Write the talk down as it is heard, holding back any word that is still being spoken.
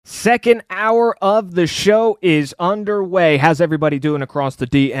Second hour of the show is underway. How's everybody doing across the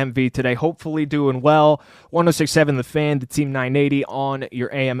DMV today? Hopefully doing well. 106.7 The Fan, the Team 980 on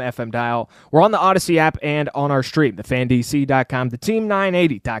your AM FM dial. We're on the Odyssey app and on our stream, thefandc.com,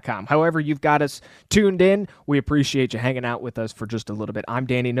 theteam980.com. However you've got us tuned in, we appreciate you hanging out with us for just a little bit. I'm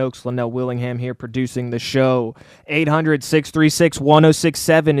Danny Noakes, Linnell Willingham here producing the show.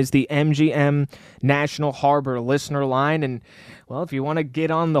 800-636-1067 is the MGM National Harbor listener line, and well, if you want to get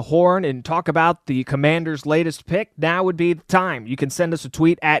on the horn and talk about the Commanders' latest pick, now would be the time. You can send us a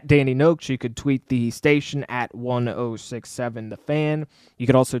tweet at Danny Noakes. You could tweet the station at 1067 The Fan. You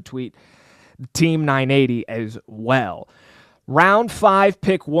could also tweet Team 980 as well. Round 5,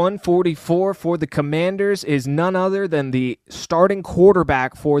 pick 144 for the Commanders is none other than the starting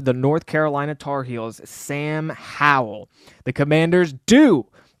quarterback for the North Carolina Tar Heels, Sam Howell. The Commanders do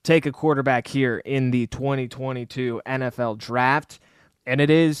take a quarterback here in the 2022 NFL Draft, and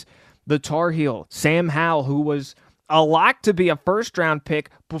it is the Tar Heel, Sam Howell, who was a lock to be a first-round pick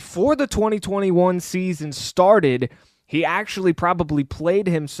before the 2021 season started. He actually probably played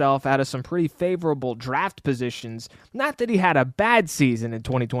himself out of some pretty favorable draft positions. Not that he had a bad season in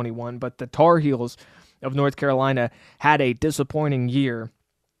 2021, but the Tar Heels of North Carolina had a disappointing year,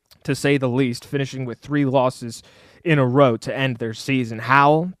 to say the least, finishing with 3 losses in a row to end their season.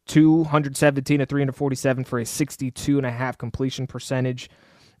 Howell, 217 of 347 for a 62.5% completion percentage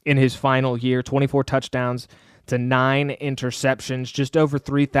in his final year, 24 touchdowns to 9 interceptions, just over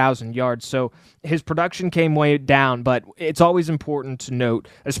 3,000 yards. So his production came way down, but it's always important to note,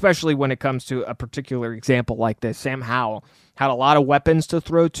 especially when it comes to a particular example like this. Sam Howell had a lot of weapons to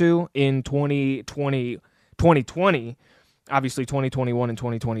throw to in 2020. Obviously, 2021 and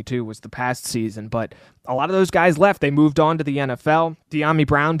 2022 was the past season, but a lot of those guys left. They moved on to the NFL, De'Ami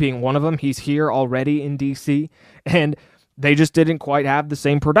Brown being one of them. He's here already in D.C., and they just didn't quite have the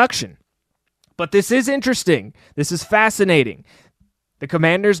same production. But this is interesting. This is fascinating. The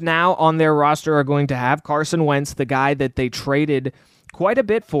Commanders now on their roster are going to have Carson Wentz, the guy that they traded quite a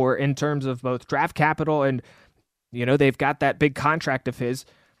bit for in terms of both draft capital and, they've got that big contract of his.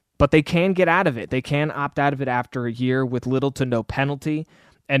 But they can get out of it. They can opt out of it after a year with little to no penalty.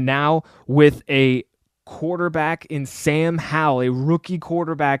 And now with a quarterback in Sam Howell, a rookie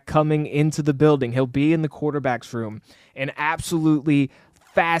quarterback coming into the building, he'll be in the quarterback's room. An absolutely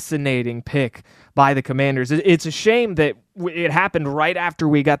fascinating pick by the Commanders. It's a shame that it happened right after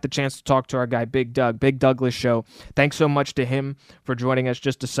we got the chance to talk to our guy, Big Doug, Big Douglas Show. Thanks so much to him for joining us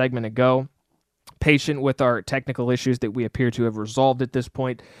just a segment ago. Patient with our technical issues that we appear to have resolved at this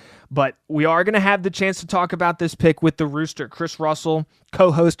point. But we are going to have the chance to talk about this pick with the Rooster, Chris Russell,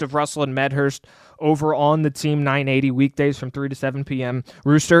 co-host of Russell and Medhurst, over on the Team 980 weekdays from 3 to 7 p.m.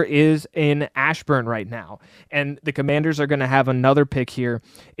 Rooster is in Ashburn right now, and the Commanders are going to have another pick here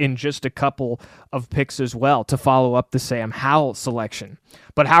in just a couple of picks as well to follow up the Sam Howell selection.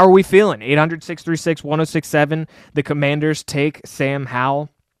 But how are we feeling? 800-636-1067. The Commanders take Sam Howell.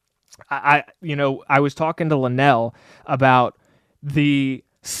 I was talking to Linnell about the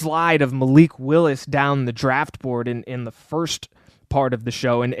slide of Malik Willis down the draft board in the first part of the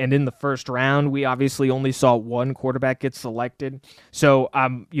show. And in the first round, we obviously only saw one quarterback get selected. So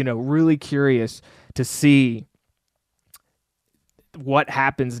I'm, really curious to see what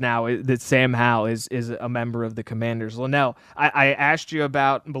happens now that Sam Howell is a member of the Commanders. Linnell, I asked you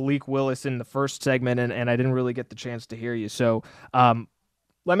about Malik Willis in the first segment, and I didn't really get the chance to hear you. So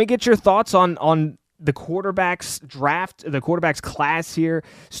let me get your thoughts on the quarterbacks draft, the quarterbacks class here,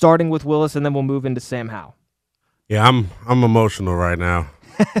 starting with Willis, and then we'll move into Sam Howell. Yeah, I'm emotional right now.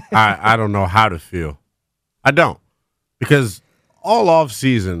 I don't know how to feel. I don't. Because all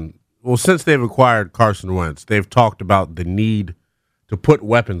offseason, since they've acquired Carson Wentz, they've talked about the need to put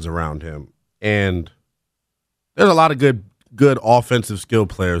weapons around him. And there's a lot of good offensive skill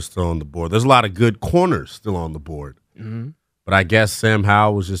players still on the board. There's a lot of good corners still on the board. Mm-hmm. But I guess Sam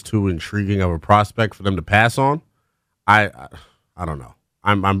Howell was just too intriguing of a prospect for them to pass on. I don't know.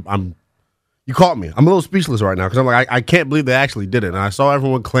 I'm you caught me. I'm a little speechless right now because I'm like I can't believe they actually did it. And I saw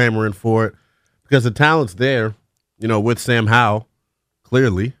everyone clamoring for it because the talent's there, with Sam Howell,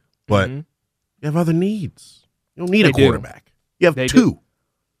 clearly. But you have other needs. You don't need a quarterback. You have two.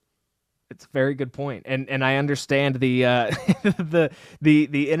 It's a very good point, and I understand the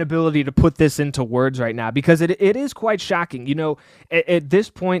the inability to put this into words right now because it is quite shocking. At this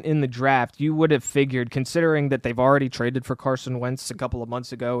point in the draft, you would have figured, considering that they've already traded for Carson Wentz a couple of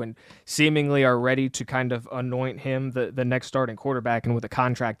months ago and seemingly are ready to kind of anoint him the next starting quarterback, and with a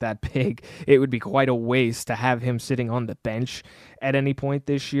contract that big, it would be quite a waste to have him sitting on the bench at any point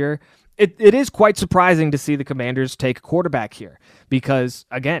this year. it is quite surprising to see the Commanders take a quarterback here because,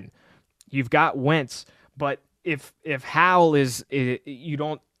 again, you've got Wentz, but if Howell is, you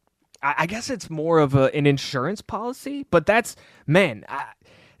don't, I guess it's more of an insurance policy, but that's, man,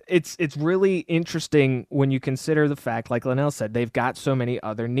 it's really interesting when you consider the fact, like Linnell said, they've got so many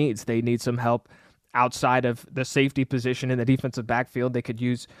other needs. They need some help outside of the safety position in the defensive backfield. They could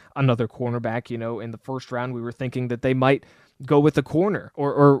use another cornerback. In the first round, we were thinking that they might go with a corner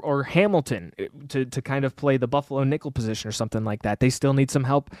or Hamilton to kind of play the Buffalo nickel position or something like that. They still need some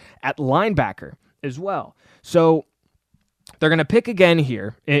help at linebacker as well. So they're going to pick again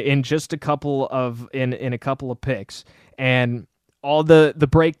here in just a couple of picks, and all the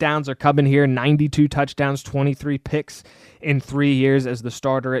breakdowns are coming here. 92 touchdowns, 23 picks in 3 years as the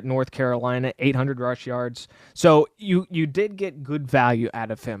starter at North Carolina, 800 rush yards. So you did get good value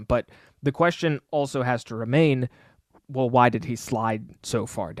out of him, but the question also has to remain, well, why did he slide so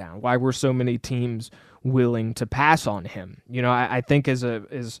far down? Why were so many teams willing to pass on him? I think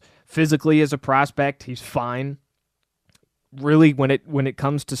as physically as a prospect, he's fine. Really, when it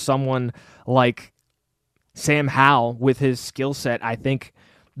comes to someone like Sam Howell with his skill set, I think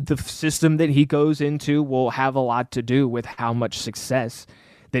the system that he goes into will have a lot to do with how much success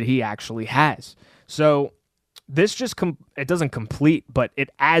that he actually has. So this just it doesn't complete, but it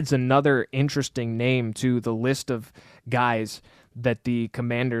adds another interesting name to the list of guys that the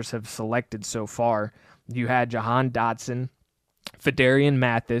Commanders have selected so far. You had Jahan Dotson, Phidarian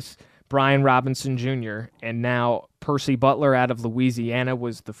Mathis, Brian Robinson Jr., and now Percy Butler out of Louisiana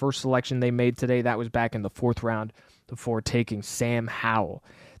was the first selection they made today. That was back in the 4th round before taking Sam Howell,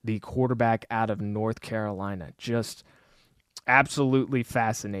 the quarterback out of North Carolina. Just absolutely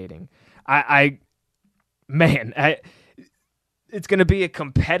fascinating. It's going to be a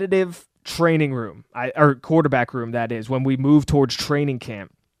competitive training room, or quarterback room, that is, when we move towards training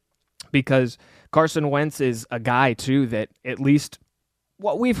camp, because Carson Wentz is a guy, too, that at least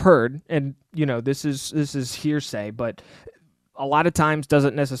what we've heard, and this is hearsay, but a lot of times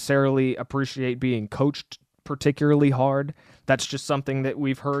doesn't necessarily appreciate being coached particularly hard. That's just something that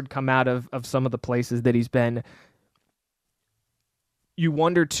we've heard come out of some of the places that he's been. You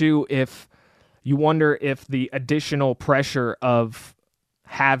wonder if the additional pressure of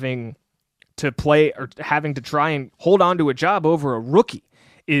having to play or having to try and hold on to a job over a rookie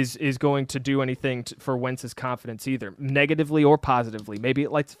is going to do anything for Wentz's confidence, either negatively or positively. Maybe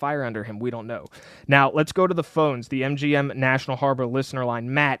it lights fire under him. We don't know. Now, let's go to the phones. The MGM National Harbor listener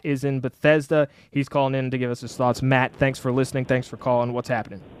line. Matt is in Bethesda. He's calling in to give us his thoughts. Matt, thanks for listening. Thanks for calling. What's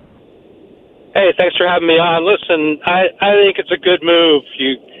happening? Hey, thanks for having me on. Listen, I think it's a good move.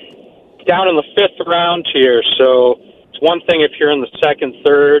 You down in the 5th round here, so it's one thing if you're in the 2nd,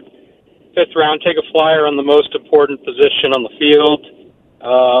 3rd, 5th round, take a flyer on the most important position on the field.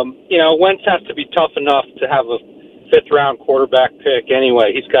 Wentz has to be tough enough to have a 5th-round quarterback pick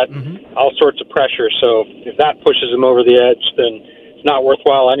anyway. He's got all sorts of pressure, so if that pushes him over the edge, then it's not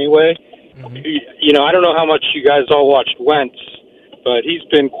worthwhile anyway. I don't know how much you guys all watched Wentz, but he's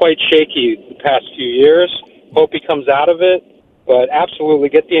been quite shaky the past few years. Hope he comes out of it, but absolutely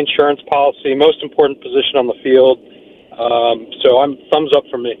get the insurance policy, most important position on the field. So I'm thumbs up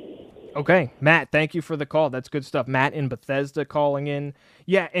for me. Okay, Matt, thank you for the call. That's good stuff. Matt in Bethesda calling in.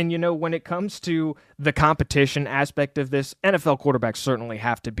 Yeah, and when it comes to the competition aspect of this, NFL quarterbacks certainly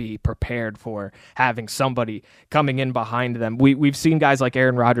have to be prepared for having somebody coming in behind them. We've seen guys like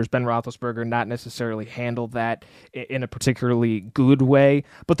Aaron Rodgers, Ben Roethlisberger not necessarily handle that in a particularly good way,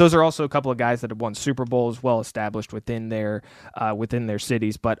 but those are also a couple of guys that have won Super Bowls, well established within their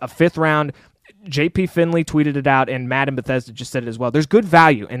cities. But a 5th round, JP Finley tweeted it out, and Matt in Bethesda just said it as well. There's good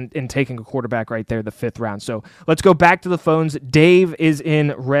value in taking a quarterback right there, the 5th round. So let's go back to the phones. Dave is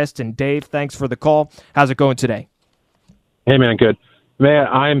in Reston. Dave, thanks for the call. How's it going today? Hey, man, good. Man,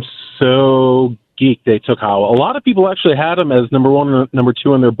 I'm so geeked they took Howell. A lot of people actually had him as number 1 or number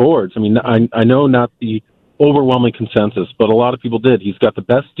 2 on their boards. I mean, I know not the overwhelming consensus, but a lot of people did. He's got the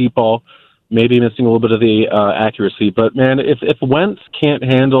best deep ball, maybe missing a little bit of the accuracy. But, man, if Wentz can't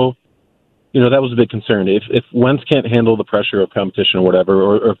handle – that was a big concern. If Wentz can't handle the pressure of competition or whatever,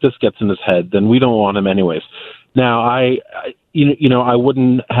 or if this gets in his head, then we don't want him anyways. Now, I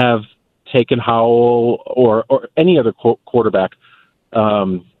wouldn't have taken Howell or any other quarterback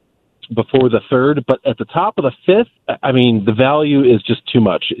before the 3rd, but at the top of the 5th, I mean, the value is just too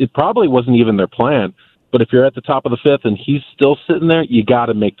much. It probably wasn't even their plan, but if you're at the top of the 5th and he's still sitting there, you got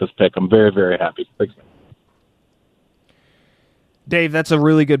to make this pick. I'm very, very happy. Thanks. Dave, that's a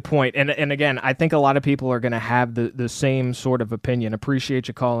really good point. And again, I think a lot of people are going to have the same sort of opinion. Appreciate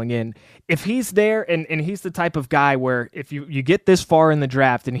you calling in. If he's there, and he's the type of guy where if you get this far in the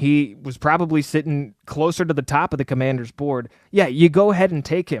draft and he was probably sitting closer to the top of the Commanders board, yeah, you go ahead and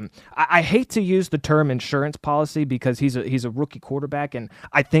take him. I hate to use the term insurance policy because he's a rookie quarterback, and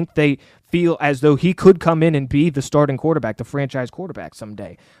I think they feel as though he could come in and be the starting quarterback, the franchise quarterback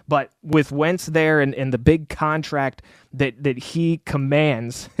someday. But with Wentz there and the big contract that he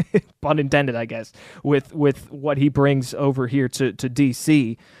commands, pun intended, I guess, with what he brings over here to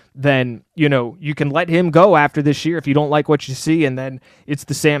DC, then, you can let him go after this year if you don't like what you see, and then it's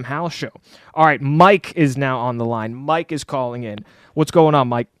the Sam Howell show. All right, Mike is now on the line. Mike is calling in. What's going on,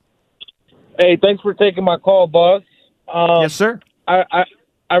 Mike? Hey, thanks for taking my call, boss. Yes, sir.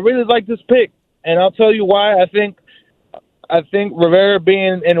 I really like this pick, and I'll tell you why. I think Rivera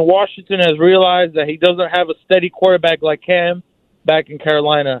being in Washington has realized that he doesn't have a steady quarterback like Cam back in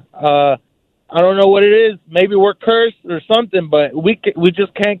Carolina. I don't know what it is. Maybe we're cursed or something, but we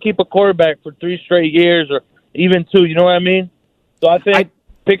just can't keep a quarterback for 3 straight years or even 2. You know what I mean? So I think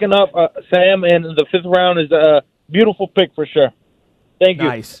picking up Sam in the 5th round is a beautiful pick for sure. Thank you.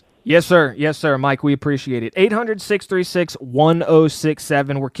 Nice. Yes, sir. Yes, sir. Mike, we appreciate it.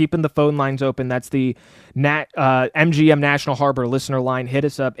 800-636-1067. We're keeping the phone lines open. That's the MGM National Harbor listener line. Hit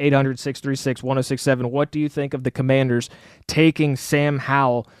us up, 800-636-1067. What do you think of the Commanders taking Sam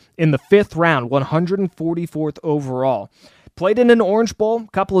Howell in the 5th round, 144th overall? Played in an Orange Bowl a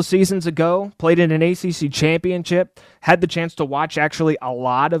couple of seasons ago, played in an ACC championship, had the chance to watch actually a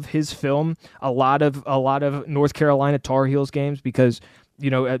lot of his film, a lot of North Carolina Tar Heels games because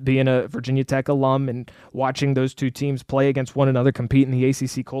being a Virginia Tech alum and watching those two teams play against one another, compete in the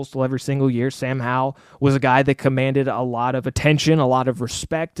ACC Coastal every single year, Sam Howell was a guy that commanded a lot of attention, a lot of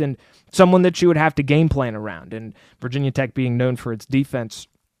respect, and someone that you would have to game plan around. And Virginia Tech being known for its defense,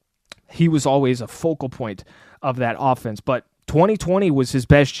 he was always a focal point of that offense. But 2020 was his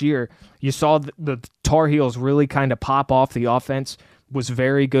best year. You saw the Tar Heels really kind of pop off. The offense was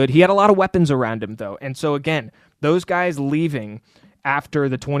very good. He had a lot of weapons around him, though. And so, again, those guys leaving after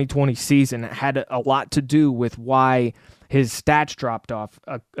the 2020 season had a lot to do with why his stats dropped off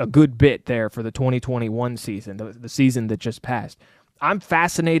a good bit there for the 2021 season, the season that just passed. I'm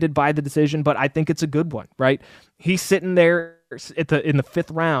fascinated by the decision, but I think it's a good one, right? He's sitting there in the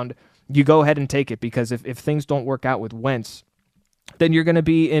 5th round. You go ahead and take it because if things don't work out with Wentz, then you're going to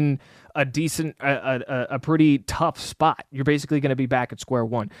be in a pretty tough spot. You're basically going to be back at square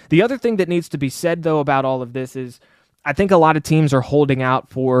one. The other thing that needs to be said, though, about all of this is I think a lot of teams are holding out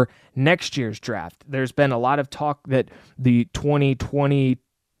for next year's draft. There's been a lot of talk that the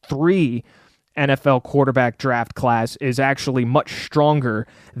 2023 NFL quarterback draft class is actually much stronger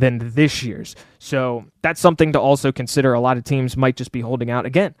than this year's. So that's something to also consider. A lot of teams might just be holding out.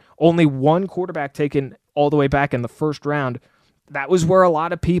 Again, only one quarterback taken all the way back in the 1st round. That was where a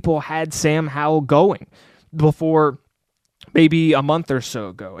lot of people had Sam Howell going before maybe a month or so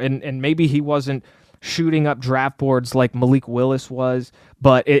ago. And maybe he wasn't shooting up draft boards like Malik Willis was,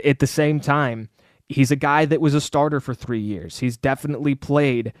 but at the same time, he's a guy that was a starter for 3 years. He's definitely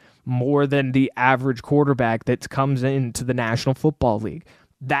played more than the average quarterback that comes into the National Football League.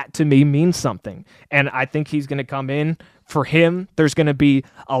 That, to me, means something. And I think he's going to come in. For him, there's going to be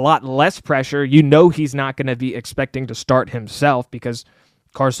a lot less pressure. He's not going to be expecting to start himself because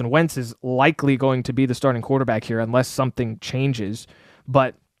Carson Wentz is likely going to be the starting quarterback here unless something changes.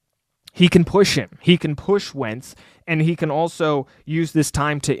 But he can push him. He can push Wentz, and he can also use this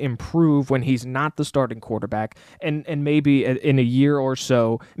time to improve when he's not the starting quarterback. And maybe in a year or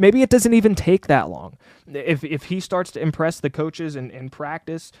so, maybe it doesn't even take that long. If he starts to impress the coaches in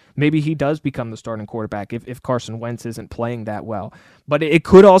practice, maybe he does become the starting quarterback if Carson Wentz isn't playing that well. But it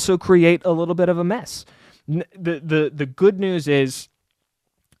could also create a little bit of a mess. The good news is,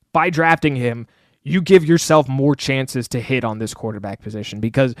 by drafting him, you give yourself more chances to hit on this quarterback position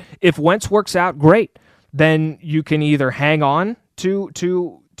because if Wentz works out, great. Then you can either hang on to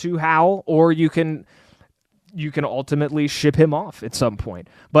Howell or you can ultimately ship him off at some point.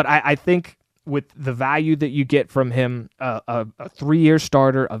 But I think with the value that you get from him, a 3-year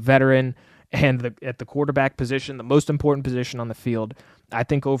starter, a veteran, and at the quarterback position, the most important position on the field, I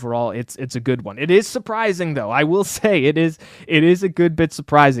think overall it's a good one. It is surprising, though. I will say it is a good bit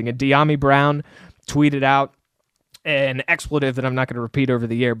surprising. And Dyami Brown tweeted out an expletive that I'm not going to repeat over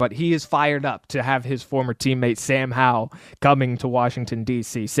the air, but he is fired up to have his former teammate Sam Howell coming to Washington,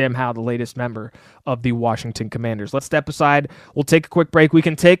 D.C. Sam Howell, the latest member of the Washington Commanders. Let's step aside. We'll take a quick break. We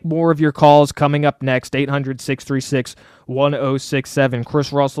can take more of your calls coming up next, 800-636-1067.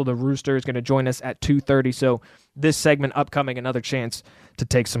 Chris Russell, the Rooster, is going to join us at 2:30, so this segment upcoming, another chance to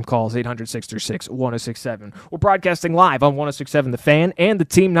take some calls, 800-636-1067. We're broadcasting live on 1067 The Fan and the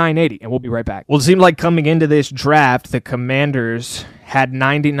Team 980, and we'll be right back. Well, it seemed like coming into this draft, the Commanders had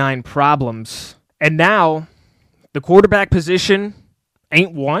 99 problems, and now the quarterback position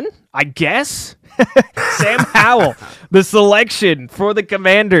ain't one, I guess? Sam Howell, the selection for the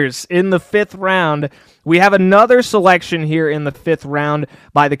Commanders in the 5th round. We have another selection here in the 5th round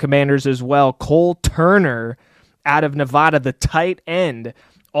by the Commanders as well. Cole Turner out of Nevada, the tight end,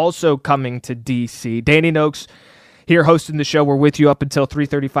 also coming to D.C. Danny Noakes here hosting the show. We're with you up until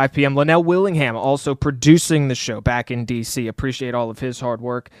 3:35 p.m. Linnell Willingham also producing the show back in D.C. Appreciate all of his hard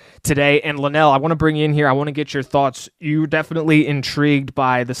work today. And Linnell, I want to bring you in here. I want to get your thoughts. You're definitely intrigued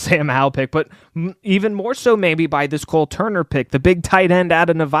by the Sam Howell pick, but even more so maybe by this Cole Turner pick, the big tight end out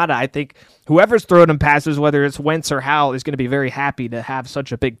of Nevada. I think whoever's throwing him passes, whether it's Wentz or Howell, is going to be very happy to have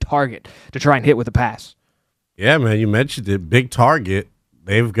such a big target to try and hit with a pass. Yeah, man, you mentioned it. Big target.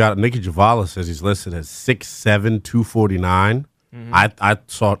 They've got Nicky Javala says he's listed as 6'7", 249. Mm-hmm. I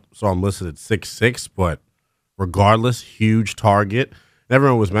saw him listed at 6'6", but regardless, huge target. And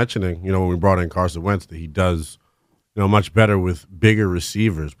everyone was mentioning, when we brought in Carson Wentz, that he does, much better with bigger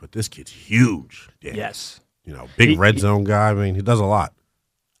receivers. But this kid's huge. Yeah. Yes. Big red zone guy. I mean, he does a lot.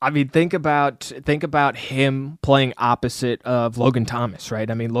 I mean, think about him playing opposite of Logan Thomas,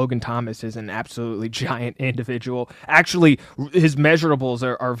 right? I mean, Logan Thomas is an absolutely giant individual. Actually, his measurables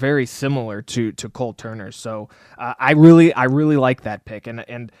are very similar to Cole Turner. So I really like that pick,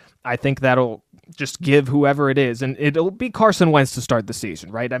 and I think that'll just give whoever it is, and it'll be Carson Wentz to start the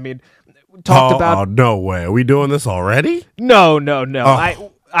season, right? I mean, Oh, no way. Are we doing this already? No.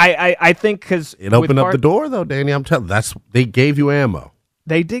 Oh. I think because it opened up the door, though, Danny. I'm telling you, they gave you ammo.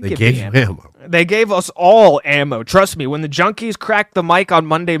 They did give me ammo. They gave us all ammo. Trust me, when the junkies crack the mic on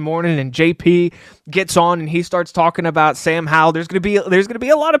Monday morning and JP gets on and he starts talking about Sam Howell, there's gonna be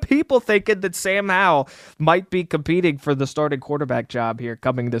a lot of people thinking that Sam Howell might be competing for the starting quarterback job here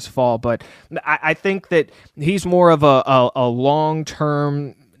coming this fall. But I think that he's more of a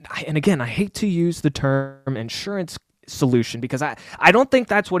long-term, and again, I hate to use the term insurance solution because I don't think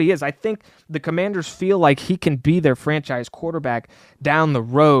that's what he is. I think the Commanders feel like he can be their franchise quarterback down the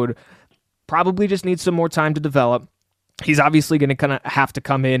road. Probably just needs some more time to develop. He's obviously going to kind of have to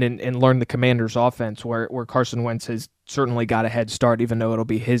come in and learn the Commanders offense where Carson Wentz has certainly got a head start, even though it'll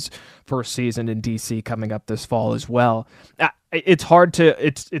be his first season in DC coming up this fall as well. It's hard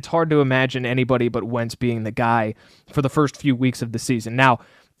to imagine anybody but Wentz being the guy for the first few weeks of the season. Now,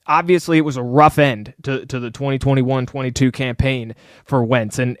 obviously, it was a rough end to the 2021-22 campaign for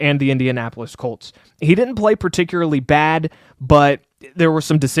Wentz and the Indianapolis Colts. He didn't play particularly bad, but there were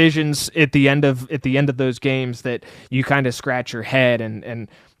some decisions at the end of those games that you kind of scratch your head, and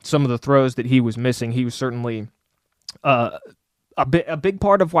some of the throws that he was missing. He was certainly a big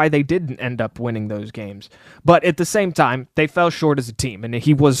part of why they didn't end up winning those games. But at the same time, they fell short as a team, and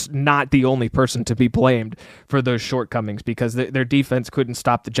he was not the only person to be blamed for those shortcomings because their defense couldn't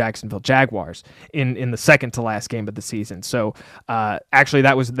stop the Jacksonville Jaguars in the second to last game of the season. So actually,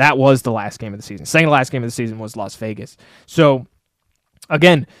 that was the last game of the season. Second to last game of the season was Las Vegas. So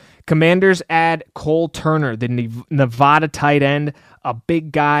again, Commanders add Cole Turner, the Nevada tight end, a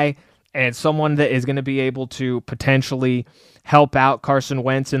big guy, and someone that is going to be able to potentially help out Carson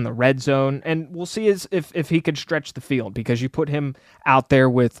Wentz in the red zone. And we'll see if he can stretch the field because you put him out there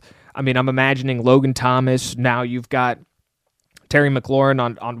with, I'm imagining Logan Thomas. Now you've got Terry McLaurin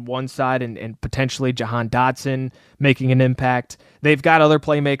on one side and potentially Jahan Dotson making an impact. They've got other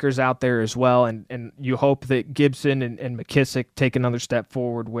playmakers out there as well, and you hope that Gibson and McKissick take another step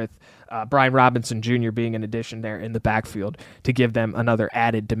forward with Brian Robinson Jr. being an addition there in the backfield to give them another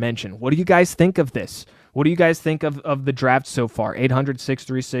added dimension. What do you guys think of this? What do you guys think of the draft so far?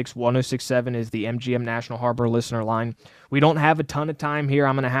 800-636-1067 is the MGM National Harbor listener line. We don't have a ton of time here.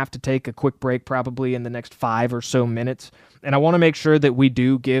 I'm going to have to take a quick break probably in the next 5 or so minutes, and I want to make sure that we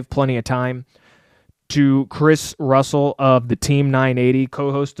do give plenty of time to Chris Russell of the Team 980,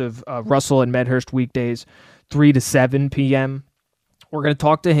 co-host of Russell and Medhurst weekdays, 3 to 7 p.m. We're going to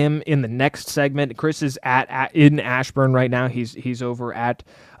talk to him in the next segment. Chris is in Ashburn right now. He's over at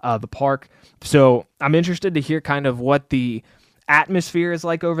the park. So I'm interested to hear kind of what the atmosphere is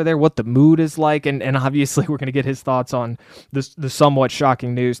like over there, what the mood is like, and obviously we're going to get his thoughts on the somewhat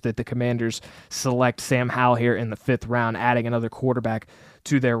shocking news that the Commanders select Sam Howell here in the 5th round, adding another quarterback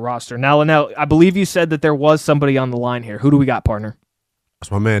to their roster. Now, Linnell, I believe you said that there was somebody on the line here. Who do we got, partner?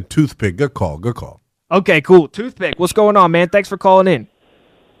 That's my man, Toothpick. Good call. Okay, cool. Toothpick, what's going on, man? Thanks for calling in.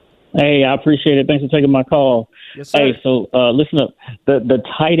 Hey, I appreciate it. Thanks for taking my call. Yes, sir. Hey, so listen up. The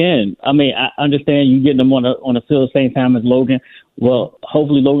tight end. I mean, I understand you getting them on the field at the same time as Logan. Well,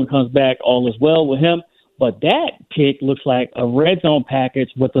 hopefully Logan comes back, all is well with him. But that pick looks like a red zone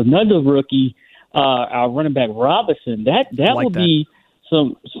package with another rookie, our running back Robinson. That like will that. be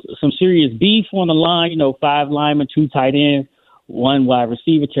some serious beef on the line. 5 linemen, 2 tight ends, 1 wide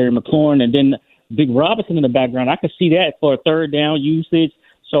receiver, Terry McLaurin, and then Big Robinson in the background. I could see that for a third down usage.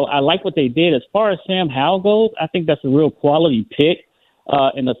 So I like what they did. As far as Sam Howell goes, I think that's a real quality pick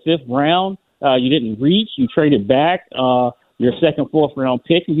in the 5th round. You didn't reach. You traded back your 2nd, 4th round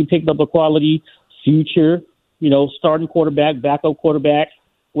pick, and you picked up a quality future, starting quarterback, backup quarterback,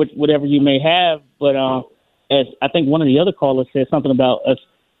 whatever you may have. But as I think one of the other callers said something about us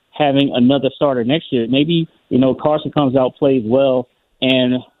having another starter next year. Maybe, Carson comes out, plays well,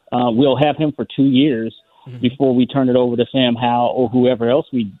 and we'll have him for 2 years before we turn it over to Sam Howell or whoever else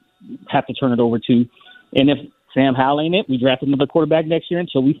we have to turn it over to. And if Sam Howell ain't it, we draft another quarterback next year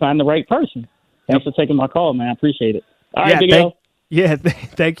until we find the right person. Thanks for taking my call, man. I appreciate it. All right, Big L. Yeah,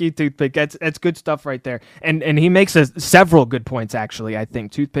 thank you, Toothpick. That's good stuff right there. And he makes several good points, actually, I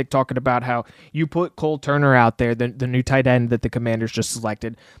think. Toothpick talking about how you put Cole Turner out there, the new tight end that the Commanders just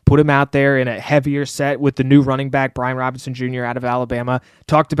selected, put him out there in a heavier set with the new running back, Brian Robinson Jr. out of Alabama,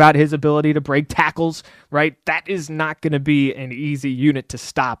 talked about his ability to break tackles, right? That is not going to be an easy unit to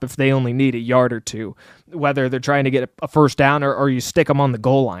stop if they only need a yard or two, whether they're trying to get a first down or you stick them on the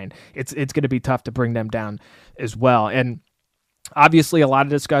goal line. It's going to be tough to bring them down as well. And obviously, a lot of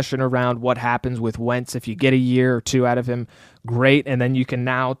discussion around what happens with Wentz. If you get a year or 2 out of him, great, and then you can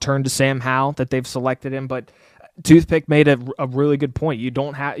now turn to Sam Howell that they've selected him. But Toothpick made a really good point. You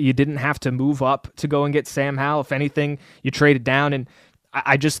didn't have to move up to go and get Sam Howell. If anything, you traded down, and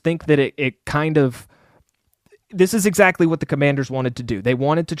I just think that it kind of this is exactly what the Commanders wanted to do. They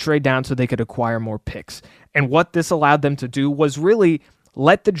wanted to trade down so they could acquire more picks, and what this allowed them to do was really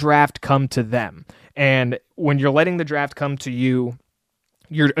let the draft come to them. And when you're letting the draft come to you,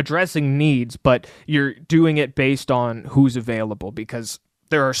 you're addressing needs, but you're doing it based on who's available because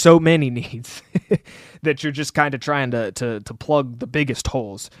there are so many needs that you're just kind of trying to plug the biggest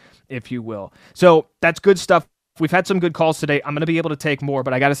holes, if you will. So that's good stuff. We've had some good calls today. I'm going to be able to take more,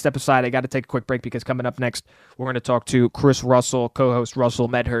 but I got to step aside. I got to take a quick break because coming up next, we're going to talk to Chris Russell, co-host Russell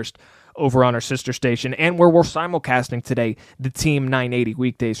Medhurst, over on our sister station, and where we're simulcasting today, the Team 980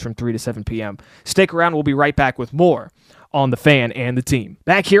 weekdays from 3 to 7 p.m. Stick around. We'll be right back with more on The Fan and the Team.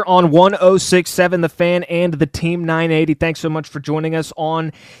 Back here on 106.7 The Fan and the Team 980. Thanks so much for joining us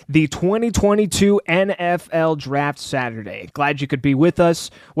on the 2022 NFL Draft Saturday. Glad you could be with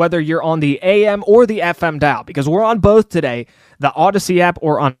us, whether you're on the AM or the FM dial, because we're on both today, the Odyssey app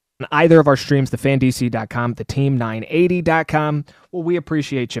or on either of our streams, thefandc.com, theteam980.com. Well, we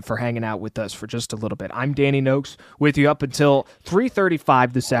appreciate you for hanging out with us for just a little bit. I'm Danny Noakes with you up until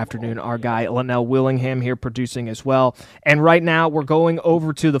 3:35 this afternoon. Our guy, Linnell Willingham, here producing as well. And right now, we're going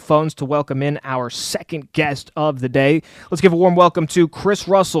over to the phones to welcome in our second guest of the day. Let's give a warm welcome to Chris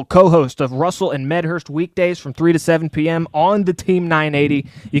Russell, co-host of Russell and Medhurst weekdays from 3 to 7 p.m. on the Team 980.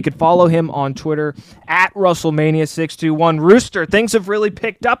 You can follow him on Twitter at RussellMania621. Rooster, things have really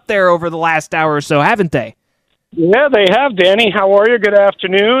picked up there over the last hour or so, haven't they? Yeah, they have, Danny. How are you? Good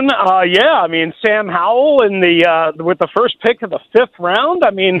afternoon. Sam Howell in with the first pick of the 5th round.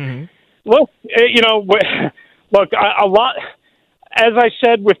 Look, a lot. As I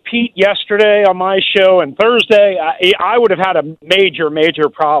said with Pete yesterday on my show and Thursday, I would have had a major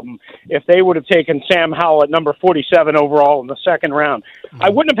problem if they would have taken Sam Howell at number 47 overall in the 2nd round. I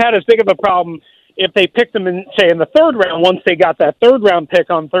wouldn't have had as big of a problem if they picked him in the 3rd round once they got that 3rd round pick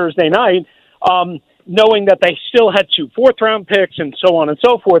on Thursday night. Knowing that they still had 2 4th-round picks and so on and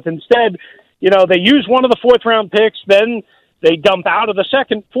so forth. Instead, they use one of the 4th-round picks, then they dump out of the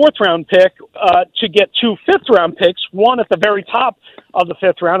 2nd, 4th-round pick to get 2 5th-round picks, one at the very top of the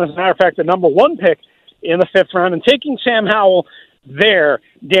 5th round. As a matter of fact, the number 1 pick in the 5th round. And taking Sam Howell there,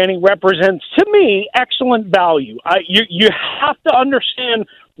 Danny, represents, to me, excellent value. You have to understand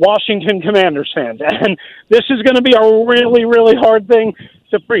Washington Commanders fans, and this is going to be a really, really hard thing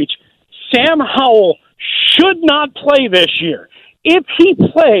to preach. Sam Howell should not play this year. If he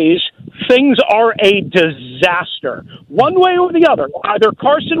plays, things are a disaster. One way or the other. Either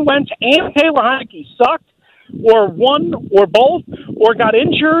Carson Wentz and Taylor Heinicke sucked, or one or both, or got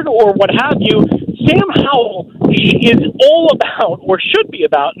injured, or what have you. Sam Howell is all about, or should be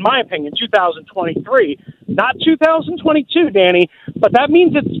about, in my opinion, 2023, not 2022, Danny, but that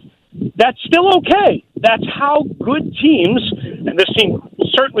means that's still okay. That's how good teams, and this team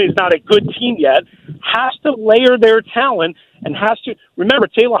certainly is not a good team yet, has to layer their talent and has to remember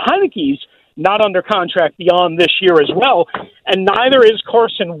Taylor Heineke's not under contract beyond this year as well, and neither is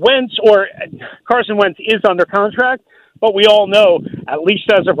Carson Wentz, or Carson Wentz is under contract, but we all know, at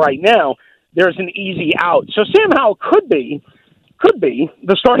least as of right now, there's an easy out. So Sam Howell could be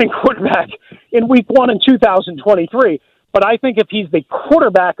the starting quarterback in week 1 in 2023. But I think if he's the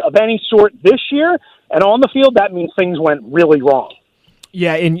quarterback of any sort this year and on the field, that means things went really wrong.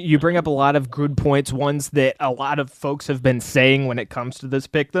 Yeah, and you bring up a lot of good points, ones that a lot of folks have been saying when it comes to this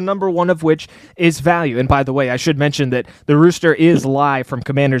pick, the number one of which is value. And by the way, I should mention that the Rooster is live from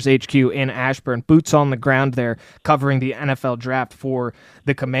Commanders HQ in Ashburn, boots on the ground there, covering the NFL draft for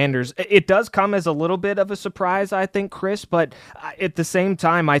the Commanders. It does come as a little bit of a surprise, I think, Chris, but at the same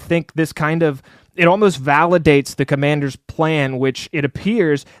time, I think this kind of it almost validates the Commanders' plan, which it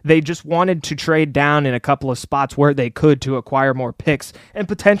appears they just wanted to trade down in a couple of spots where they could to acquire more picks and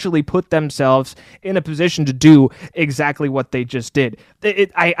potentially put themselves in a position to do exactly what they just did.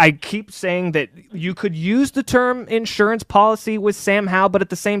 I keep saying that you could use the term insurance policy with Sam Howell, but at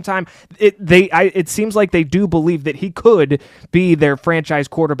the same time, it seems like they do believe that he could be their franchise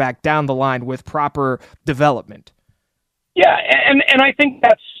quarterback down the line with proper development. Yeah, and I think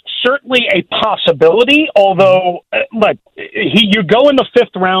that's certainly a possibility, although, look, you go in the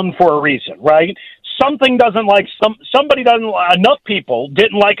 5th round for a reason, right? Somebody enough people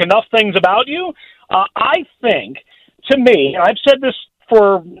didn't like enough things about you. I think, to me, and I've said this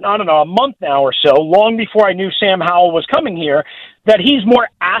for, a month now or so, long before I knew Sam Howell was coming here, that he's more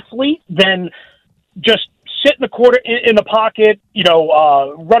athlete than just sit in the pocket,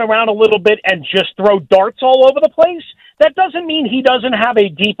 run around a little bit and just throw darts all over the place. That doesn't mean he doesn't have a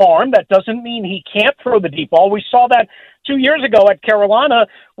deep arm. That doesn't mean he can't throw the deep ball. We saw that 2 years ago at Carolina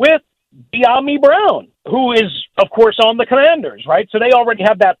with Dyami Brown, who is, of course, on the Commanders, right? So they already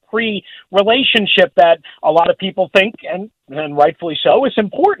have that pre-relationship that a lot of people think, and rightfully so, is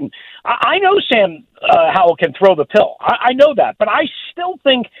important. I know Sam Howell can throw the pill. I know that. But I still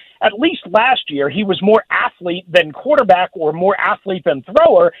think, at least last year, he was more athlete than quarterback or more athlete than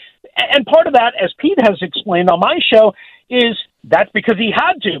thrower. And part of that, as Pete has explained on my show, is that's because he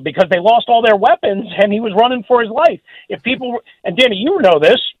had to, because they lost all their weapons and he was running for his life. If people, and Danny, you know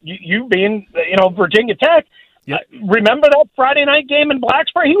this, you being, Virginia Tech, yep. Remember that Friday night game in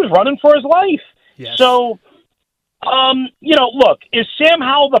Blacksburg? He was running for his life. Yes. So, look, is Sam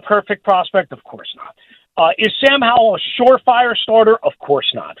Howell the perfect prospect? Of course not. Is Sam Howell a surefire starter? Of course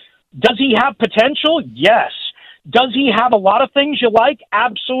not. Does he have potential? Yes. Does he have a lot of things you like?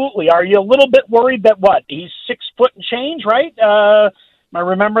 Absolutely. Are you a little bit worried that he's 6 foot and change, right? Am I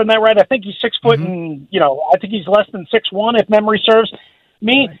remembering that right? I think he's 6 foot and, I think he's less than 6'1", if memory serves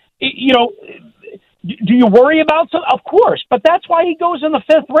me. Right. Do you worry about some? Of course, but that's why he goes in the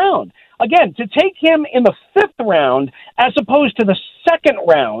 5th round. Again, to take him in the 5th round as opposed to the 2nd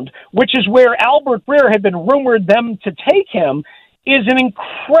round, which is where Albert Breer had been rumored them to take him, is an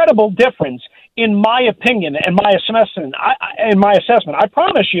incredible difference, in my opinion, and my assessment. I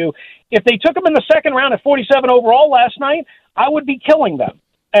promise you, if they took him in the 2nd round at 47 overall last night, I would be killing them,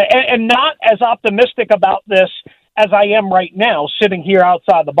 and not as optimistic about this as I am right now, sitting here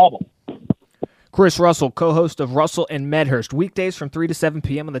outside the bubble. Chris Russell, co-host of Russell and Medhurst, weekdays from 3 to 7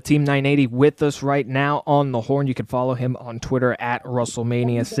 p.m. on the Team 980 with us right now on the Horn. You can follow him on Twitter at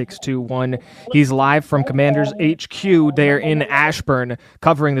RussellMania621. He's live from Commanders HQ there in Ashburn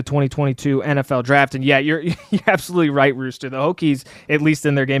covering the 2022 NFL Draft. And yeah, you're absolutely right, Rooster. The Hokies, at least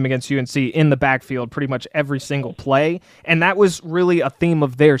in their game against UNC, in the backfield pretty much every single play. And that was really a theme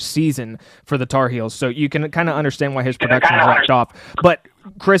of their season for the Tar Heels. So you can kind of understand why his production dropped off. But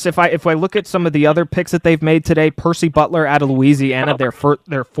Chris, if I look at some of the other picks that they've made today, Percy Butler out of Louisiana, their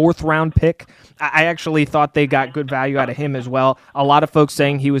 4th round pick, I actually thought they got good value out of him as well. A lot of folks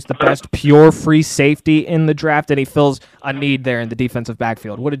saying he was the best pure free safety in the draft, and he fills a need there in the defensive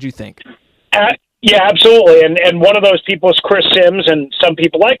backfield. What did you think? Yeah, absolutely. And one of those people is Chris Sims, and some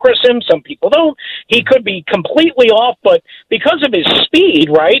people like Chris Sims, some people don't. He could be completely off, but because of his speed,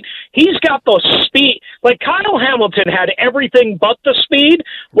 right, he's got the speed. Like Kyle Hamilton had everything but the speed.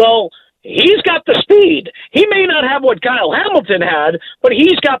 Well, he's got the speed. He may not have what Kyle Hamilton had, but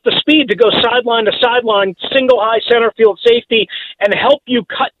he's got the speed to go sideline to sideline, single high center field safety, and help you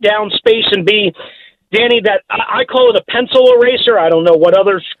cut down space and be – Danny, that I call it a pencil eraser. I don't know what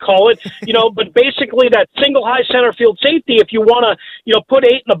others call it, but basically that single high center field safety, if you want to, put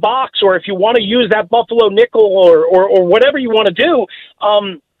 8 in the box, or if you want to use that Buffalo nickel or whatever you want to do,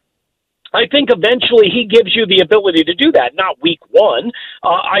 I think eventually he gives you the ability to do that. Not week 1.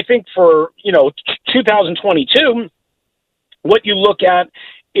 I think for, 2022, what you look at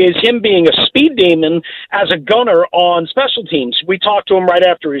is him being a speed demon as a gunner on special teams. We talked to him right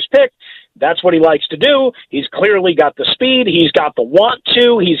after he's picked. That's what he likes to do. He's clearly got the speed. He's got the want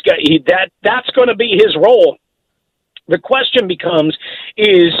to. That's going to be his role. The question becomes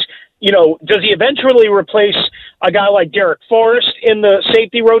is, does he eventually replace a guy like Derek Forrest in the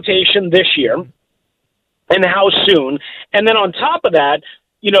safety rotation this year? And how soon? And then on top of that,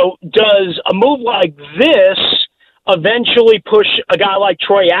 does a move like this eventually push a guy like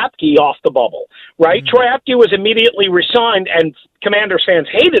Troy Apke off the bubble, right? Mm-hmm. Troy Apke was immediately resigned, and Commanders fans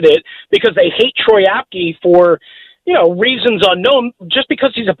hated it because they hate Troy Apke for, reasons unknown. Just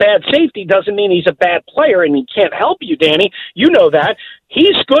because he's a bad safety doesn't mean he's a bad player, and he can't help you, Danny. You know that.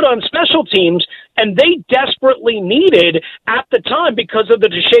 He's good on special teams, and they desperately needed at the time, because of the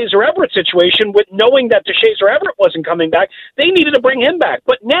DeShazer Everett situation, with knowing that DeShazer Everett wasn't coming back, they needed to bring him back.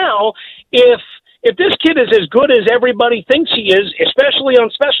 But now, if this kid is as good as everybody thinks he is, especially on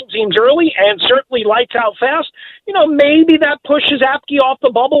special teams early and certainly lights out fast, maybe that pushes Apke off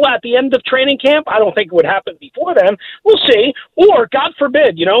the bubble at the end of training camp. I don't think it would happen before then. We'll see. Or, God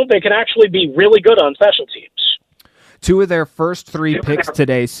forbid, they can actually be really good on special teams. Two of their first three picks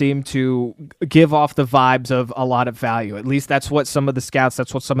today seem to give off the vibes of a lot of value. At least that's what some of the scouts,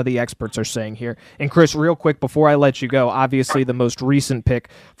 that's what some of the experts are saying here. And Chris, real quick, before I let you go, obviously the most recent pick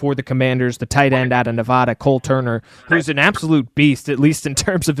for the Commanders, the tight end out of Nevada, Cole Turner, who's an absolute beast, at least in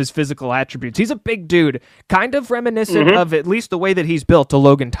terms of his physical attributes. He's a big dude, kind of reminiscent of at least the way that he's built to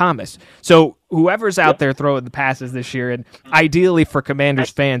Logan Thomas. So whoever's out there throwing the passes this year, and ideally for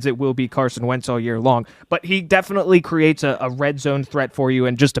Commanders fans, it will be Carson Wentz all year long. But he definitely creates a red zone threat for you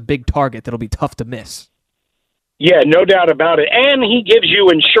and just a big target that'll be tough to miss. Yeah, no doubt about it. And he gives you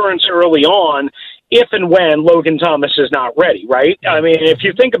insurance early on if and when Logan Thomas is not ready, right? I mean, if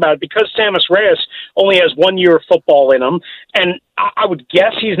you think about it, because Sammis Reyes only has 1 year of football in him, and I would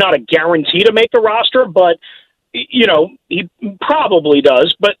guess he's not a guarantee to make the roster, but he probably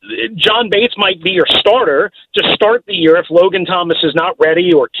does, but John Bates might be your starter to start the year if Logan Thomas is not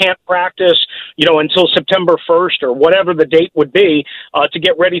ready or can't practice, until September 1st or whatever the date would be to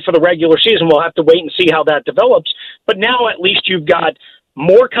get ready for the regular season. We'll have to wait and see how that develops. But now at least you've got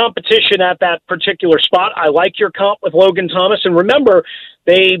more competition at that particular spot. I like your comp with Logan Thomas. And remember,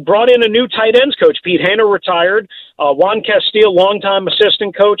 they brought in a new tight ends coach. Pete Hainer retired. Juan Castile, longtime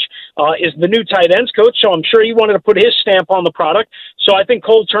assistant coach, is the new tight ends coach, so I'm sure he wanted to put his stamp on the product. So I think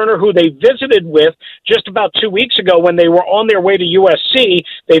Cole Turner, who they visited with just about 2 weeks ago when they were on their way to USC,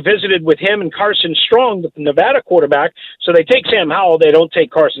 they visited with him and Carson Strong, the Nevada quarterback. So they take Sam Howell, they don't take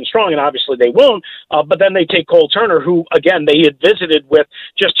Carson Strong, and obviously they won't, but then they take Cole Turner, who, again, they had visited with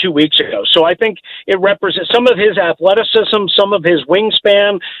just 2 weeks ago. So I think it represents some of his athleticism, some of his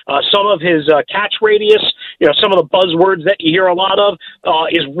wingspan, some of his catch radius, some of the buzzwords that you hear a lot of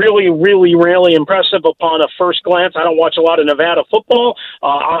is really, really, really impressive upon a first glance. I don't watch a lot of Nevada football.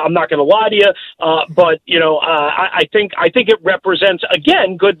 I'm not going to lie to you, but I think it represents,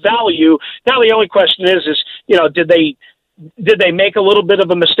 again, good value. Now the only question is did they make a little bit of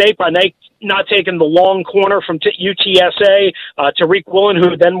a mistake by not taking the long corner from UTSA, Tariq Woolen,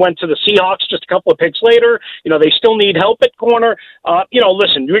 who then went to the Seahawks just a couple of picks later? They still need help at corner.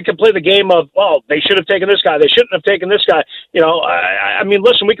 Listen, we could play the game of, they should have taken this guy. They shouldn't have taken this guy.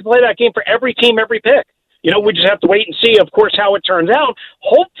 Listen, we could play that game for every team, every pick. We just have to wait and see, of course, how it turns out.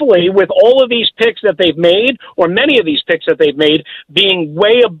 Hopefully, with all of these picks that they've made, or many of these picks that they've made, being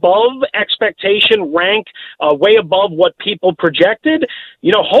way above expectation rank, way above what people projected,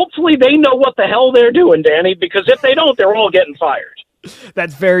 hopefully they know what the hell they're doing, Danny, because if they don't, they're all getting fired.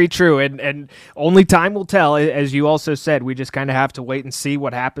 That's very true, and only time will tell. As you also said, we just kind of have to wait and see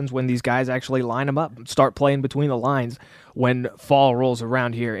what happens when these guys actually line them up and start playing between the lines when fall rolls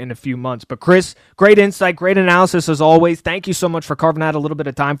around here in a few months. But Chris, great insight, great analysis as always. Thank you so much for carving out a little bit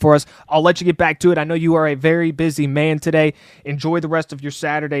of time for us. I'll let you get back to it. I know you are a very busy man today. Enjoy the rest of your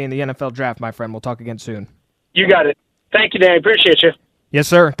Saturday in the NFL draft, my friend. We'll talk again soon. You got it. Thank you, Danny. Appreciate you. Yes,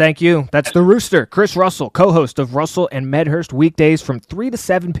 sir. Thank you. That's the Rooster, Chris Russell, co-host of Russell and Medhurst weekdays from 3 to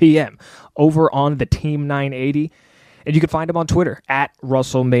 7 p.m. over on the Team 980. And you can find him on Twitter at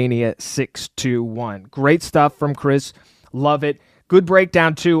RussellMania621. Great stuff from Chris. Love it. Good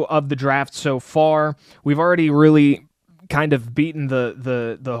breakdown, too, of the draft so far. We've already really kind of beaten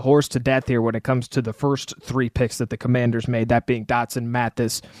the horse to death here when it comes to the first three picks that the Commanders made, that being Dotson,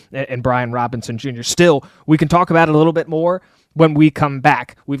 Mathis, and Brian Robinson Jr. Still, we can talk about it a little bit more when we come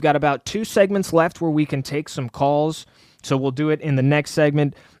back. We've got about 2 segments left where we can take some calls, so we'll do it in the next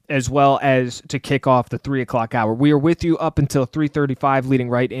segment. as well as to kick off the 3 o'clock hour. We are with you up until 3:35, leading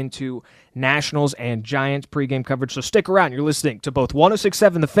right into Nationals and Giants pregame coverage. So stick around. You're listening to both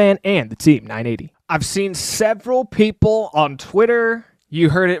 106.7 The Fan and the Team 980. I've seen several people on Twitter, you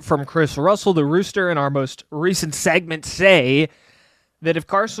heard it from Chris Russell, the Rooster, in our most recent segment, say that if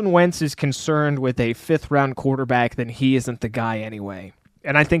Carson Wentz is concerned with a fifth-round quarterback, then he isn't the guy anyway.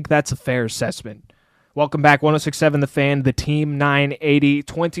 And I think that's a fair assessment. Welcome back, 106.7 The Fan, the Team 980,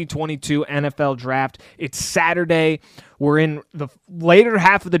 2022 NFL Draft. It's Saturday. We're in the later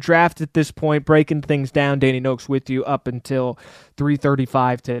half of the draft at this point, breaking things down. Danny Noakes with you up until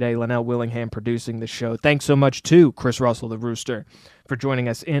 3:35 today. Linnell Willingham producing the show. Thanks so much to Chris Russell, the Rooster, for joining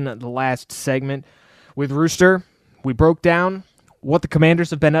us in the last segment. With Rooster, we broke down what the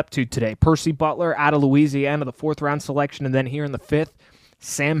Commanders have been up to today. Percy Butler out of Louisiana, the fourth-round selection, and then here in the fifth,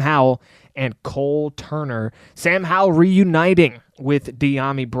 Sam Howell and Cole Turner. Sam Howell reuniting with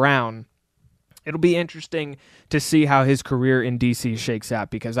Dyami Brown. It'll be interesting to see how his career in D.C. shakes out,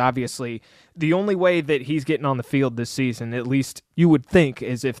 because obviously the only way that he's getting on the field this season, at least you would think,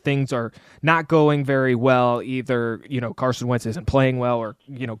 is if things are not going very well. Either, Carson Wentz isn't playing well, or,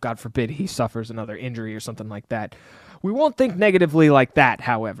 God forbid, he suffers another injury or something like that. We won't think negatively like that,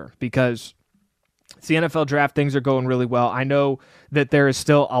 however, because it's the NFL draft. Things are going really well. I know that there is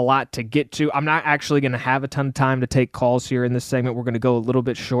still a lot to get to. I'm not actually going to have a ton of time to take calls here in this segment. We're going to go a little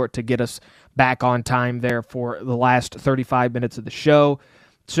bit short to get us back on time there for the last 35 minutes of the show.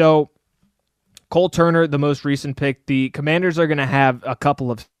 So, Cole Turner, the most recent pick. The Commanders are going to have a couple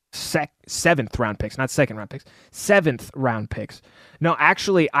of seventh-round picks, not second-round picks, seventh-round picks. No,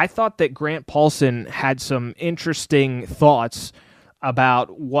 actually, I thought that Grant Paulson had some interesting thoughts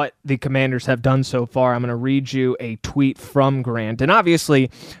about what the Commanders have done so far. I'm going to read you a tweet from Grant. And obviously,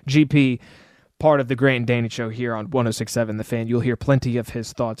 GP, part of the Grant and Danny show here on 106.7 The Fan. You'll hear plenty of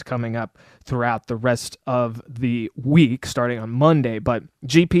his thoughts coming up throughout the rest of the week, starting on Monday. But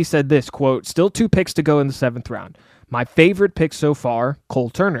GP said this, quote, "Still 2 picks to go in the 7th round. My favorite pick so far, Cole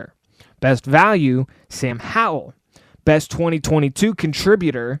Turner. Best value, Sam Howell. Best 2022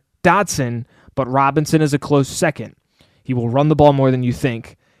 contributor, Dotson, but Robinson is a close second. He will run the ball more than you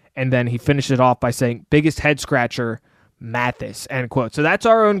think." And then he finished it off by saying, "Biggest head scratcher, Mathis," end quote. So that's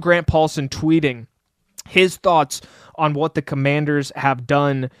our own Grant Paulson tweeting his thoughts on what the Commanders have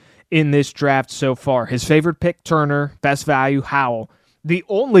done in this draft so far. His favorite pick, Turner. Best value, Howell. The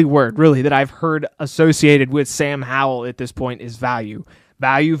only word, really, that I've heard associated with Sam Howell at this point is value.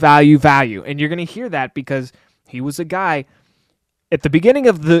 Value, value, value. And you're going to hear that because he was a guy at the beginning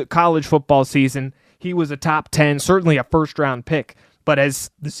of the college football season. He was a top 10, certainly a first-round pick. But as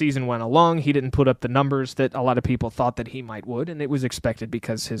the season went along, he didn't put up the numbers that a lot of people thought that he might would, and it was expected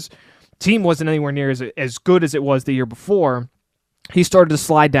because his team wasn't anywhere near as good as it was the year before. He started to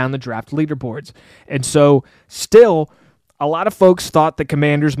slide down the draft leaderboards. And so still, a lot of folks thought the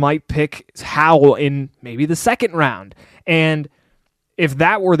Commanders might pick Howell in maybe the 2nd round. And if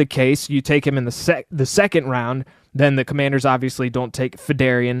that were the case, you take him in the 2nd round, then the Commanders obviously don't take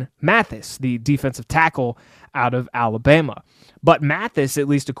Phidarian Mathis, the defensive tackle out of Alabama. But Mathis, at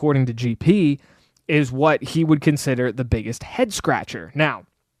least according to GP, is what he would consider the biggest head scratcher. Now,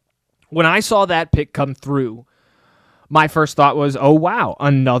 when I saw that pick come through, my first thought was, oh, wow,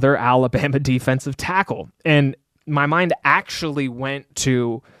 another Alabama defensive tackle. And my mind actually went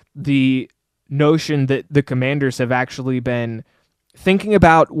to the notion that the Commanders have actually been thinking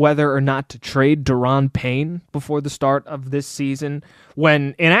about whether or not to trade Daron Payne before the start of this season,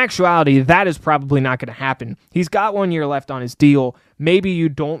 when in actuality, that is probably not going to happen. He's got 1 year left on his deal. Maybe you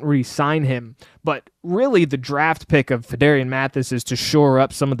don't re-sign him, but really the draft pick of Phidarian Mathis is to shore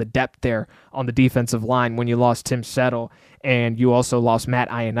up some of the depth there on the defensive line when you lost Tim Settle and you also lost Matt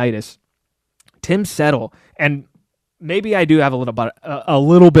Ioannidis. Tim Settle, and maybe I do have a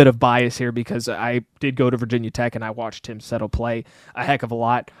little bit of bias here because I did go to Virginia Tech and I watched Tim Settle play a heck of a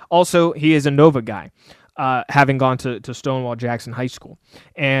lot. Also, he is a Nova guy, having gone to Stonewall Jackson High School.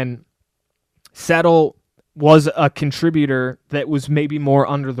 And Settle was a contributor that was maybe more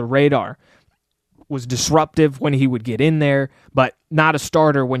under the radar, was disruptive when he would get in there, but not a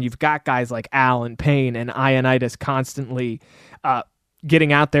starter when you've got guys like Allen Payne and Ioannidis constantly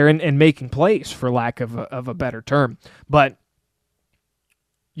getting out there and making plays, for lack of a better term. But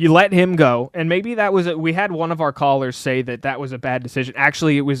you let him go, and maybe that was we had one of our callers say that was a bad decision.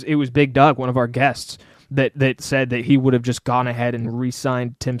 Actually, it was Big Doug, one of our guests, that said that he would have just gone ahead and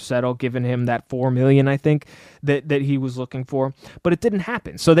re-signed Tim Settle, given him that $4 million, I think, that he was looking for. But it didn't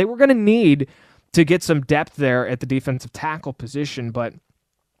happen. So they were going to need to get some depth there at the defensive tackle position, but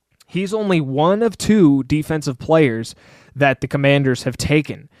He's only one of 2 defensive players that the Commanders have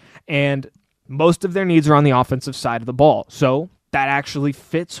taken, and most of their needs are on the offensive side of the ball. So that actually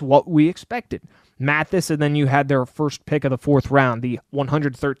fits what we expected. Mathis, and then you had their first pick of the 4th round, the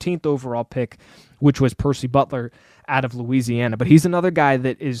 113th overall pick, which was Percy Butler out of Louisiana. But he's another guy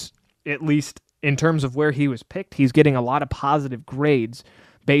that is, at least in terms of where he was picked, he's getting a lot of positive grades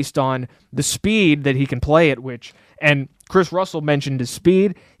based on the speed that he can play at which. And Chris Russell mentioned his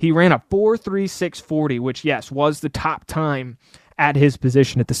speed. He ran a 4.3640, which, yes, was the top time at his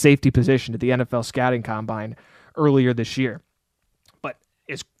position, at the safety position at the NFL Scouting Combine earlier this year.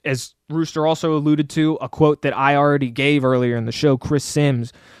 As Rooster also alluded to, a quote that I already gave earlier in the show, Chris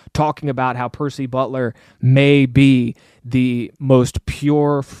Sims talking about how Percy Butler may be the most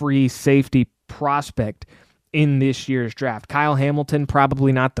pure free safety prospect in this year's draft. Kyle Hamilton,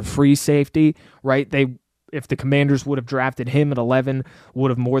 probably not the free safety, right? If the Commanders would have drafted him at 11,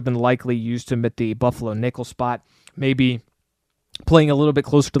 would have more than likely used him at the Buffalo nickel spot, maybe playing a little bit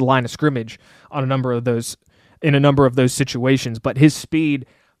closer to the line of scrimmage on a number of those situations, but his speed,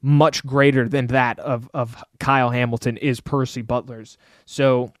 much greater than that of Kyle Hamilton, is Percy Butler's.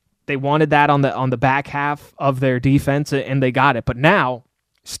 So they wanted that on the back half of their defense, and they got it. But now,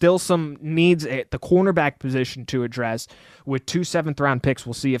 still some needs at the cornerback position to address with 2 7th-round picks.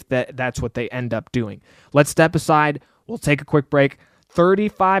 We'll see if that's what they end up doing. Let's step aside. We'll take a quick break.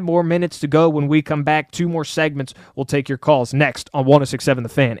 35 more minutes to go. When we come back, 2 more segments. We'll take your calls next on 106.7 The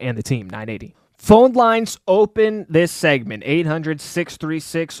Fan and the Team 980. Phone lines open this segment,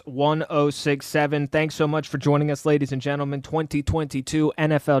 800-636-1067. Thanks so much for joining us, ladies and gentlemen. 2022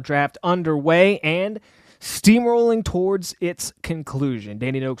 NFL Draft underway and steamrolling towards its conclusion.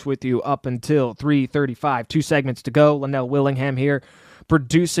 Danny Noakes with you up until 3:35. 2 segments to go. Linnell Willingham here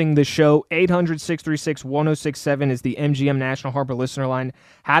producing the show. 800-636-1067 is the MGM National Harbor listener line.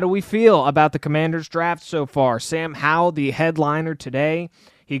 How do we feel about the Commanders draft so far? Sam Howell, the headliner today.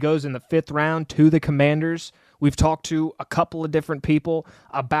 He goes in the 5th round to the Commanders. We've talked to a couple of different people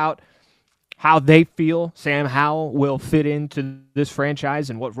about how they feel Sam Howell will fit into this franchise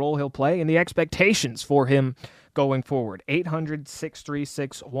and what role he'll play and the expectations for him going forward.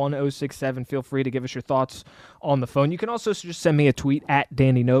 800-636-1067. Feel free to give us your thoughts on the phone. You can also just send me a tweet at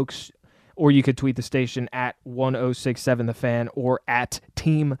Danny Noakes, or you could tweet the station at 1067 The Fan or at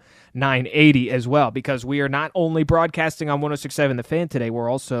Team 980 as well, because we are not only broadcasting on 1067 The Fan today, we're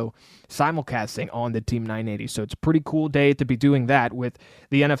also simulcasting on the Team 980. So it's a pretty cool day to be doing that with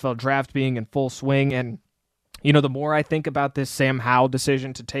the NFL Draft being in full swing. And, you know, the more I think about this Sam Howell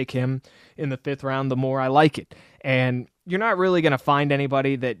decision to take him in the 5th round, the more I like it. And you're not really going to find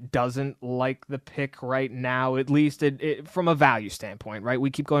anybody that doesn't like the pick right now, at least from a value standpoint, right? We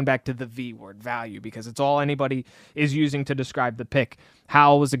keep going back to the V word, value, because it's all anybody is using to describe the pick.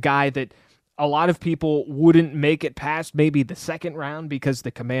 Howell was a guy that a lot of people wouldn't make it past maybe the 2nd round because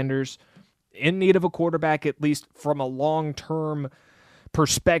the Commanders, in need of a quarterback, at least from a long-term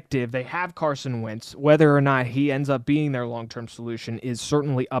perspective, they have Carson Wentz. Whether or not he ends up being their long-term solution is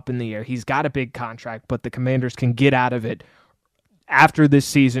certainly up in the air. He's got a big contract, but the Commanders can get out of it after this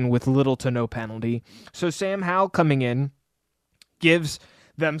season with little to no penalty. So Sam Howell coming in gives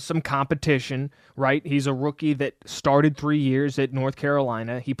them some competition, right? He's a rookie that started 3 years at North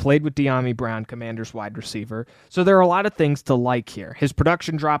Carolina. He played with Dyami Brown, Commanders wide receiver. So there are a lot of things to like here. His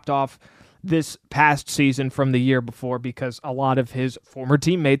production dropped off this past season from the year before because a lot of his former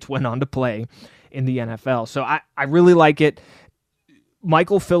teammates went on to play in the NFL. So I really like it.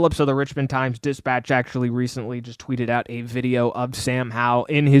 Michael Phillips of the Richmond Times-Dispatch actually recently just tweeted out a video of Sam Howell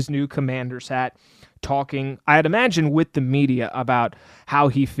in his new Commanders hat talking, I'd imagine, with the media about how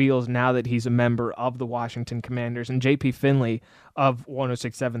he feels now that he's a member of the Washington Commanders. And JP Finley of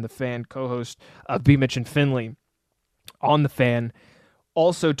 106.7 The Fan, co-host of B. Mitch and Finley on The Fan,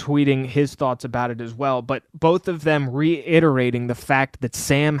 also tweeting his thoughts about it as well, but both of them reiterating the fact that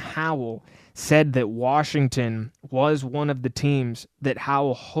Sam Howell said that Washington was one of the teams that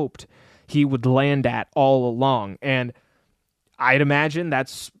Howell hoped he would land at all along. And I'd imagine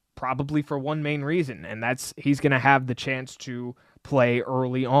that's probably for one main reason, and that's he's going to have the chance to play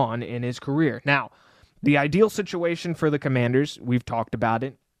early on in his career. Now, the ideal situation for the Commanders, we've talked about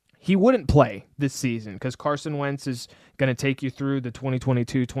it, he wouldn't play this season because Carson Wentz is going to take you through the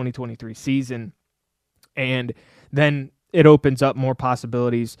 2022-2023 season, and then it opens up more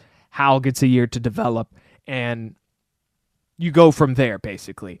possibilities. Howell gets a year to develop, and you go from there,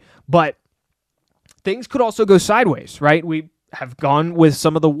 basically. But things could also go sideways, right? We have gone with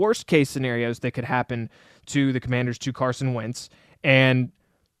some of the worst-case scenarios that could happen to the Commanders, to Carson Wentz, and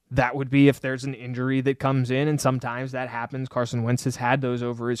That would be if there's an injury that comes in, and sometimes that happens. Carson Wentz has had those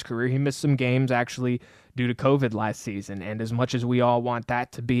over his career. He missed some games actually due to COVID last season, and as much as we all want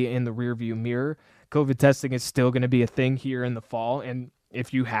that to be in the rearview mirror, COVID testing is still going to be a thing here in the fall, and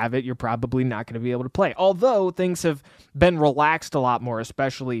if you have it, you're probably not going to be able to play. Although things have been relaxed a lot more,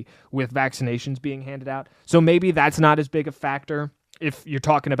 especially with vaccinations being handed out. So maybe that's not as big a factor if you're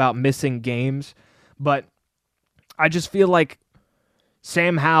talking about missing games. But I just feel like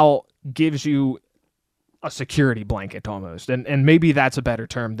Sam Howell gives you a security blanket almost. And maybe that's a better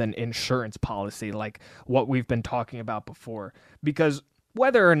term than insurance policy, like what we've been talking about before. Because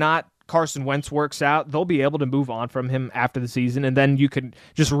whether or not Carson Wentz works out, they'll be able to move on from him after the season, and then you can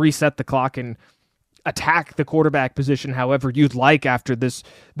just reset the clock and attack the quarterback position however you'd like after this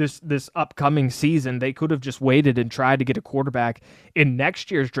upcoming season. They could have just waited and tried to get a quarterback in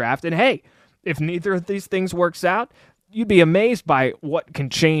next year's draft. And hey, if neither of these things works out, you'd be amazed by what can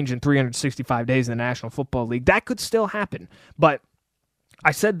change in 365 days in the National Football League. That could still happen. But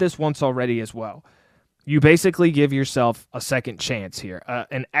I said this once already as well. You basically give yourself a second chance here,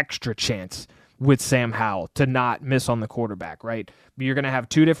 an extra chance with Sam Howell to not miss on the quarterback, right? You're going to have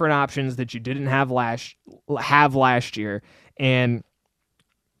two different options that you didn't have last year, and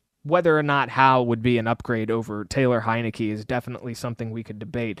whether or not Howell would be an upgrade over Taylor Heineke is definitely something we could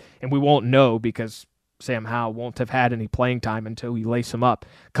debate, and we won't know because Sam Howell won't have had any playing time until we lace him up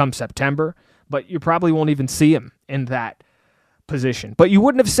come September, but you probably won't even see him in that position. But you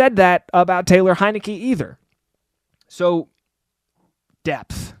wouldn't have said that about Taylor Heineke either. So,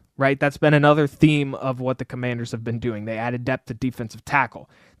 depth, right? That's been another theme of what the Commanders have been doing. They added depth at defensive tackle.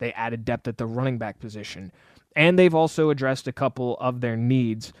 They added depth at the running back position. And they've also addressed a couple of their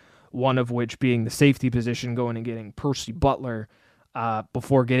needs, one of which being the safety position, going and getting Percy Butler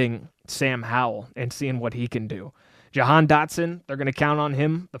before getting Sam Howell and seeing what he can do. Jahan Dotson, they're going to count on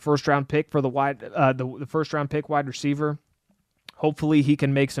him, the first-round pick for the first-round pick wide receiver. Hopefully he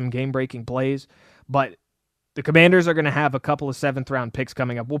can make some game-breaking plays, but the Commanders are going to have a couple of seventh-round picks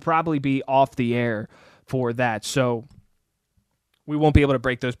coming up. We'll probably be off the air for that, so we won't be able to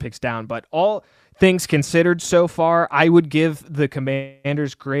break those picks down. But all things considered so far, I would give the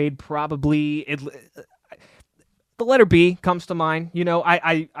Commanders' grade probably the letter B comes to mind. You know,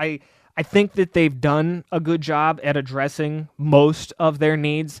 I think that they've done a good job at addressing most of their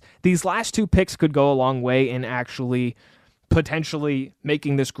needs. These last two picks could go a long way in actually potentially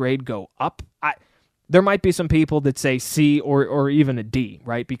making this grade go up. There might be some people that say C or even a D,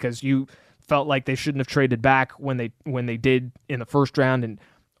 right? Because you felt like they shouldn't have traded back when they did in the first round and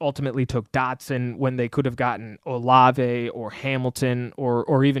ultimately took Dotson when they could have gotten Olave or Hamilton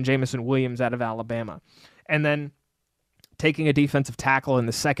or even Jamison Williams out of Alabama. And then taking a defensive tackle in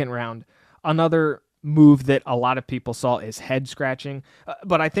the second round, another move that a lot of people saw is head scratching.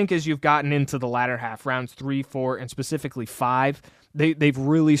 But I think as you've gotten into the latter half, rounds 3, 4, and specifically 5, they've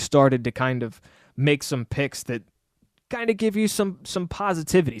really started to kind of make some picks that kind of give you some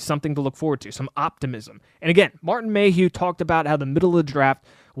positivity, something to look forward to, some optimism. And again, Martin Mayhew talked about how the middle of the draft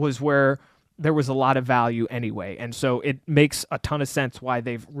was where there was a lot of value anyway. And so it makes a ton of sense why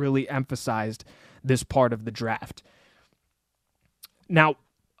they've really emphasized this part of the draft. Now,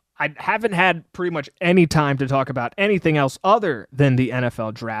 I haven't had pretty much any time to talk about anything else other than the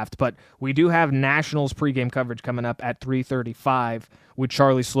NFL draft, but we do have Nationals pregame coverage coming up at 3:35 with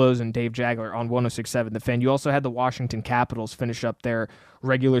Charlie Slows and Dave Jagler on 106.7 The Fan. You also had the Washington Capitals finish up their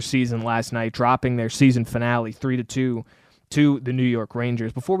regular season last night, dropping their season finale 3-2 to the New York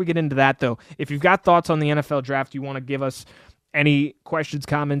Rangers. Before we get into that, though, if you've got thoughts on the NFL draft, you want to give us any questions,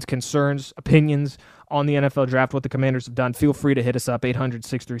 comments, concerns, opinions on the NFL draft, what the Commanders have done, feel free to hit us up,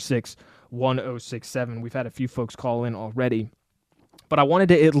 800-636-1067. We've had a few folks call in already. But I wanted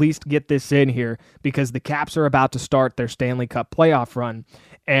to at least get this in here because the Caps are about to start their Stanley Cup playoff run.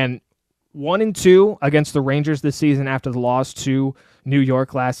 And 1-2 against the Rangers this season after the loss to New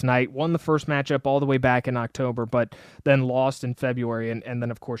York last night. Won the first matchup all the way back in October, but then lost in February and then,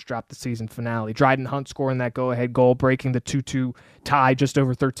 of course, dropped the season finale. Dryden Hunt scoring that go-ahead goal, breaking the 2-2 tie just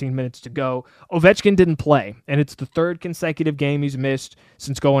over 13 minutes to go. Ovechkin didn't play, and it's the third consecutive game he's missed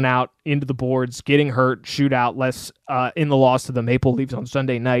since going out into the boards, getting hurt, shootout, less in the loss to the Maple Leafs on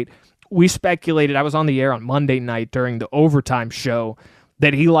Sunday night. We speculated, I was on the air on Monday night during the overtime show,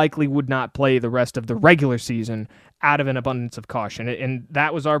 that he likely would not play the rest of the regular season out of an abundance of caution. And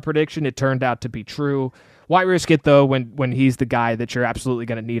that was our prediction. It turned out to be true. Why risk it, though, when he's the guy that you're absolutely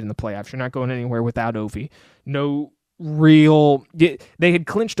going to need in the playoffs? You're not going anywhere without Ovi. No they had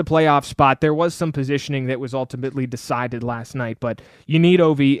clinched a playoff spot. There was some positioning that was ultimately decided last night, but you need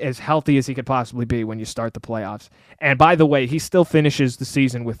Ovi as healthy as he could possibly be when you start the playoffs. And by the way, he still finishes the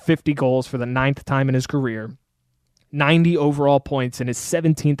season with 50 goals for the 9th time in his career, 90 overall points in his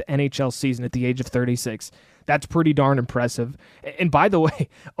 17th NHL season at the age of 36. That's pretty darn impressive. And by the way,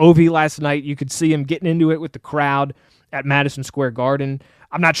 Ovi last night, you could see him getting into it with the crowd at Madison Square Garden.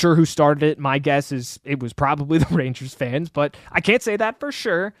 I'm not sure who started it. My guess is it was probably the Rangers fans, but I can't say that for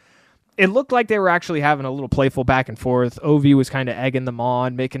sure. It looked like they were actually having a little playful back and forth. Ovi was kind of egging them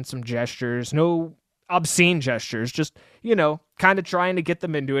on, making some gestures. No obscene gestures, just, kind of trying to get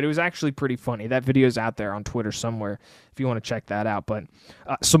them into it. It was actually pretty funny. That video's out there on Twitter somewhere if you want to check that out. But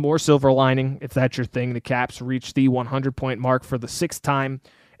some more silver lining, if that's your thing. The Caps reached the 100-point mark for the 6th time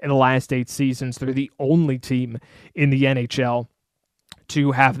in the last 8 seasons. They're the only team in the NHL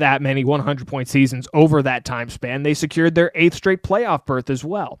to have that many 100-point seasons over that time span. They secured their 8th straight playoff berth as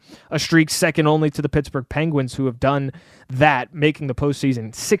well, a streak second only to the Pittsburgh Penguins, who have done that, making the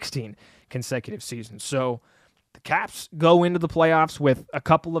postseason 16 consecutive seasons. So the Caps go into the playoffs with a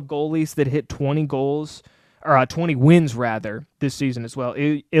couple of goalies that hit 20 goals, or 20 wins rather, this season as well.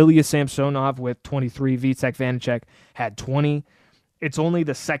 Ilya Samsonov with 23, Vitek Vanacek had 20. It's only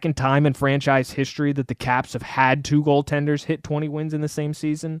the 2nd time in franchise history that the Caps have had 2 goaltenders hit 20 wins in the same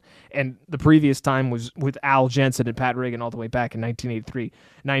season, and the previous time was with Al Jensen and Pat Reagan all the way back in 1983,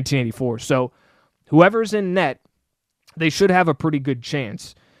 1984. So whoever's in net, they should have a pretty good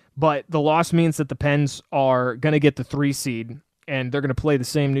chance, but the loss means that the Pens are going to get the 3 seed, and they're going to play the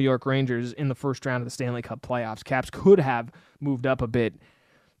same New York Rangers in the first round of the Stanley Cup playoffs. Caps could have moved up a bit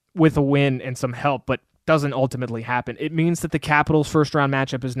with a win and some help, but doesn't ultimately happen. It means that the Capitals' first-round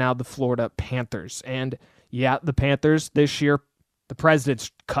matchup is now the Florida Panthers. And, yeah, the Panthers this year, the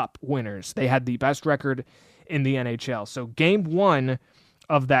President's Cup winners. They had the best record in the NHL. So Game 1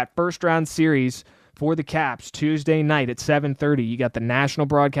 of that first-round series for the Caps, Tuesday night at 7:30. You got the national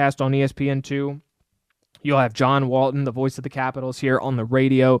broadcast on ESPN2. You'll have John Walton, the voice of the Capitals, here on the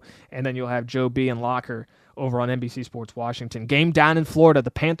radio, and then you'll have Joe B. and Locker over on NBC Sports Washington. Game down in Florida. The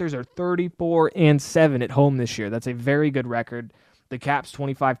Panthers are 34-7 at home this year. That's a very good record. The Caps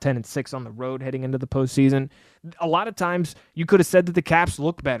 25-10-6 on the road heading into the postseason. A lot of times you could have said that the Caps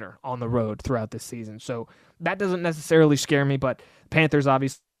look better on the road throughout this season. So that doesn't necessarily scare me, but Panthers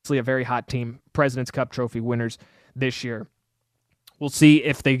obviously a very hot team. President's Cup trophy winners this year. We'll see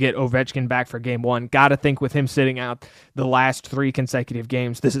if they get Ovechkin back for Game 1. Got to think with him sitting out the last 3 consecutive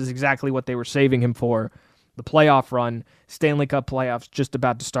games, this is exactly what they were saving him for. The playoff run, Stanley Cup playoffs just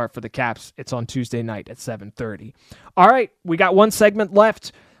about to start for the Caps. It's on Tuesday night at 7:30. All right, we got 1 segment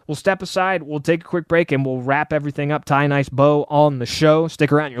left. We'll step aside, we'll take a quick break, and we'll wrap everything up, tie a nice bow on the show.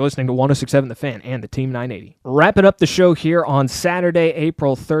 Stick around, you're listening to 106.7 The Fan and the Team 980. Wrapping up the show here on Saturday,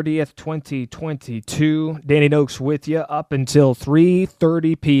 April 30th, 2022. Danny Noakes with you up until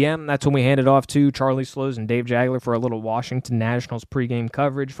 3:30 p.m. That's when we hand it off to Charlie Slows and Dave Jagler for a little Washington Nationals pregame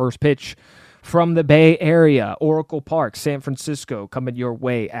coverage. First pitch from the Bay Area, Oracle Park, San Francisco, coming your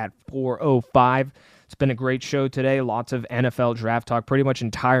way at 4:05. It's been a great show today. Lots of NFL draft talk, pretty much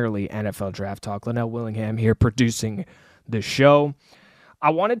entirely NFL draft talk. Linnell Willingham here producing the show. I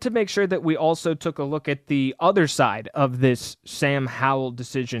wanted to make sure that we also took a look at the other side of this Sam Howell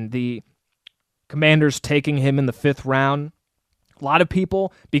decision, the Commanders taking him in the 5th round. A lot of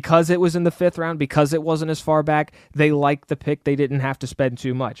people, because it was in the 5th round, because it wasn't as far back, they liked the pick. They didn't have to spend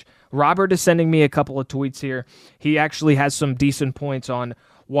too much. Robert is sending me a couple of tweets here. He actually has some decent points on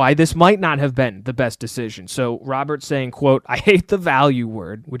why this might not have been the best decision. So Robert's saying, quote, I hate the value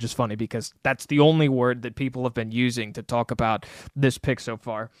word, which is funny because that's the only word that people have been using to talk about this pick so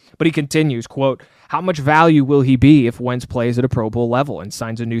far. But he continues, quote, how much value will he be if Wentz plays at a Pro Bowl level and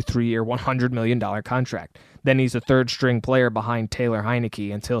signs a new 3-year, $100 million contract? Then he's a third-string player behind Taylor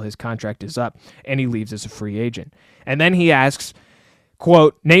Heineke until his contract is up, and he leaves as a free agent. And then he asks,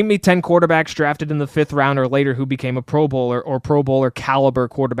 quote, name me 10 quarterbacks drafted in the 5th round or later who became a Pro Bowler or Pro Bowler caliber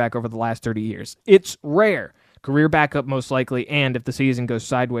quarterback over the last 30 years. It's rare. Career backup most likely, and if the season goes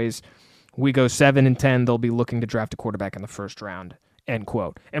sideways, we go 7-10, they'll be looking to draft a quarterback in the 1st round, end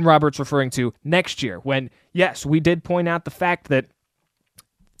quote. And Robert's referring to next year when, yes, we did point out the fact that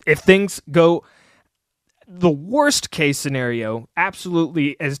if things go the worst case scenario,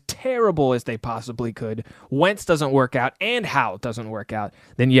 absolutely as terrible as they possibly could, Wentz doesn't work out and Howell doesn't work out,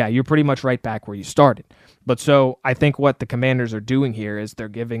 then yeah, you're pretty much right back where you started. But so I think what the Commanders are doing here is they're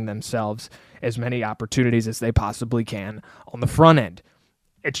giving themselves as many opportunities as they possibly can on the front end.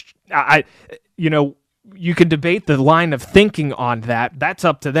 You can debate the line of thinking on that. That's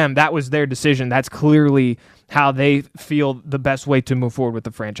up to them. That was their decision. That's clearly how they feel the best way to move forward with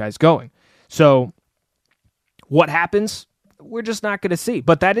the franchise going. So what happens, we're just not going to see.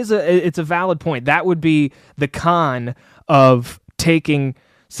 But it's a valid point. That would be the con of taking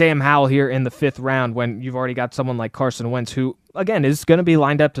Sam Howell here in the 5th round when you've already got someone like Carson Wentz, who, again, is going to be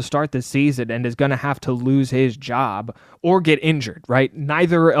lined up to start this season and is going to have to lose his job or get injured, right?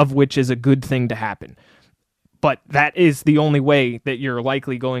 Neither of which is a good thing to happen. But that is the only way that you're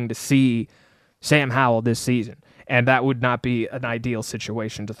likely going to see Sam Howell this season. And that would not be an ideal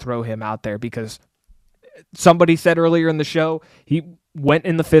situation to throw him out there, because somebody said earlier in the show, he went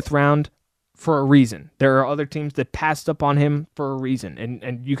in the 5th round for a reason. There are other teams that passed up on him for a reason.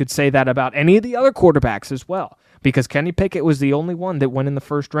 And you could say that about any of the other quarterbacks as well, because Kenny Pickett was the only one that went in the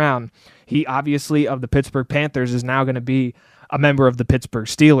 1st round. He obviously, of the Pittsburgh Panthers, is now going to be a member of the Pittsburgh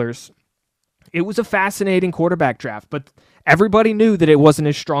Steelers. It was a fascinating quarterback draft, but everybody knew that it wasn't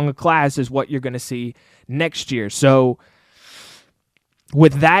as strong a class as what you're going to see next year. So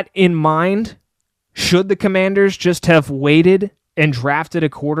with that in mind, should the Commanders just have waited and drafted a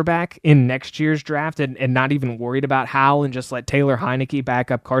quarterback in next year's draft and not even worried about Howell and just let Taylor Heineke back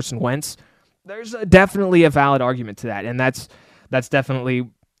up Carson Wentz? There's definitely a valid argument to that, and that's definitely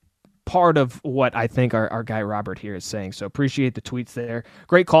part of what I think our guy Robert here is saying. So appreciate the tweets there.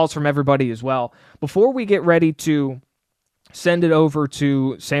 Great calls from everybody as well. Before we get ready to send it over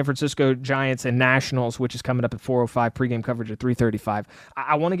to San Francisco Giants and Nationals, which is coming up at 4:05, pregame coverage at 3:35.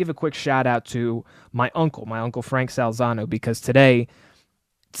 I want to give a quick shout out to my uncle Frank Salzano, because today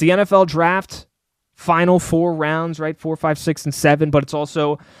it's the NFL draft, final 4 rounds, right? 4, 5, 6, and 7, but it's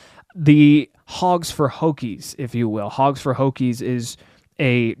also the Hogs for Hokies, if you will. Hogs for Hokies is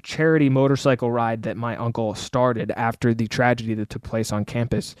a charity motorcycle ride that my uncle started after the tragedy that took place on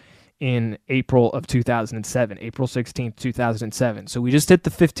campus in April of 2007, April 16th, 2007. So we just hit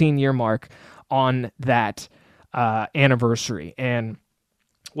the 15-year mark on that anniversary. And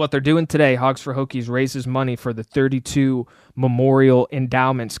what they're doing today, Hogs for Hokies, raises money for the 32 Memorial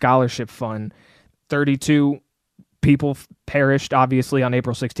Endowment Scholarship Fund. 32 people perished, obviously, on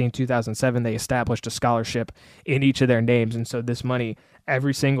April 16, 2007. They established a scholarship in each of their names. And so this money,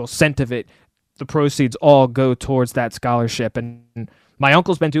 every single cent of it, the proceeds all go towards that scholarship. And my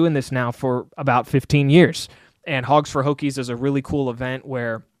uncle's been doing this now for about 15 years. And Hogs for Hokies is a really cool event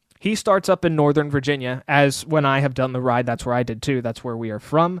where he starts up in Northern Virginia, as when I have done the ride, that's where I did too. That's where we are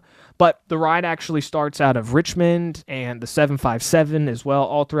from. But the ride actually starts out of Richmond and the 757 as well,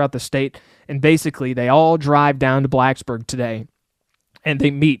 all throughout the state. And basically, they all drive down to Blacksburg today, and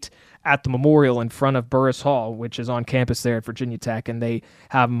they meet at the memorial in front of Burris Hall, which is on campus there at Virginia Tech, and they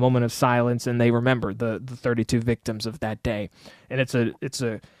have a moment of silence, and they remember the 32 victims of that day. And it's a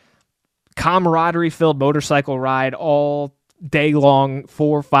camaraderie-filled motorcycle ride all day long,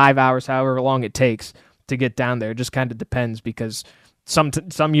 4 or 5 hours, however long it takes to get down there. It just kind of depends, because some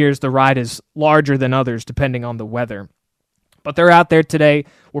years the ride is larger than others depending on the weather. But they're out there today.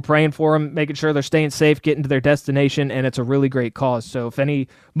 We're praying for them, making sure they're staying safe, getting to their destination, and it's a really great cause. So if any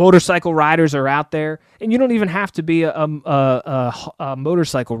motorcycle riders are out there, and you don't even have to be a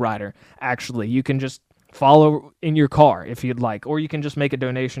motorcycle rider, actually. You can just follow in your car if you'd like, or you can just make a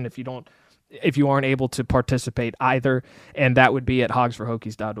donation if you aren't able to participate either, and that would be at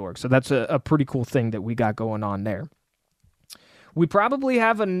hogsforhokies.org. So that's a pretty cool thing that we got going on there. We probably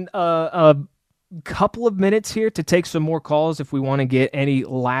have a couple of minutes here to take some more calls if we want to get any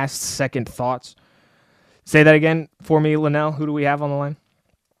last-second thoughts. Say that again for me, Linnell. Who do we have on the line?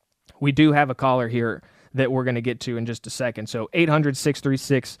 We do have a caller here that we're going to get to in just a second. So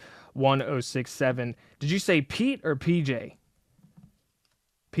 800-636-1067. Did you say Pete or PJ?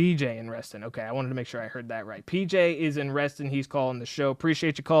 PJ in Reston. Okay, I wanted to make sure I heard that right. PJ is in Reston. He's calling the show.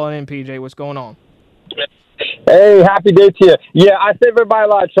 Appreciate you calling in, PJ. What's going on? Hey, happy day to you. Yeah, I save everybody a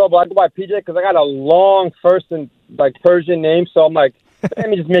lot of trouble. I go by PJ because I got a long first and Persian name, so I'm like, let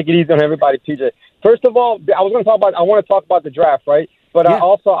me just make it easy on everybody, PJ. First of all, I want to talk about the draft, right? But yeah.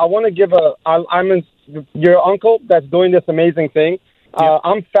 I want to give your uncle that's doing this amazing thing. Yeah.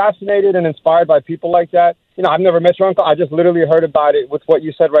 I'm fascinated and inspired by people like that. You know, I've never met your uncle. I just literally heard about it with what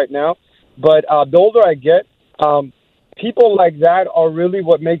you said right now. But the older I get, people like that are really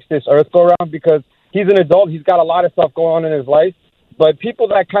what makes this earth go around, because he's an adult. He's got a lot of stuff going on in his life. But people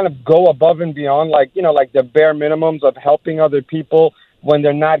that kind of go above and beyond, like the bare minimums of helping other people when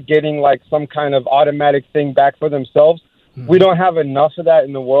they're not getting like some kind of automatic thing back for themselves, we don't have enough of that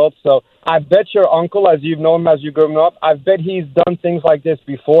in the world. So I bet your uncle, as you've known him as you grew up, I bet he's done things like this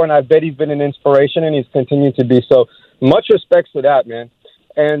before, and I bet he's been an inspiration, and he's continued to be. So much respect for that, man.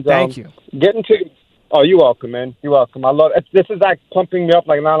 And thank you. Getting Oh, you're welcome, man. You're welcome. I love it. This is like pumping me up.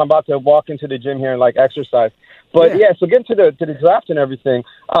 Like now I'm about to walk into the gym here and like exercise. But yeah, so getting to the draft and everything,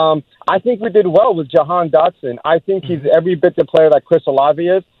 I think we did well with Jahan Dotson. I think he's every bit the player like Chris Olave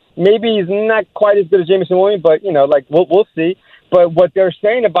is. Maybe he's not quite as good as Jameson Williams, but like we'll see. But what they're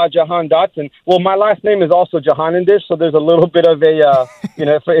saying about Jahan Dotson, well, my last name is also Jahanandish, so there's a little bit of a,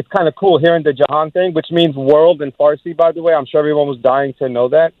 it's kind of cool hearing the Jahan thing, which means world in Farsi, by the way. I'm sure everyone was dying to know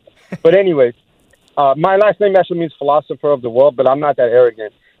that. But anyways, my last name actually means philosopher of the world, but I'm not that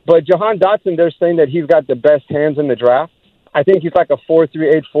arrogant. But Jahan Dotson, they're saying that he's got the best hands in the draft. I think he's like a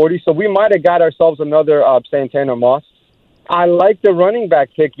 4.38 40, so we might have got ourselves another Santana Moss. I like the running back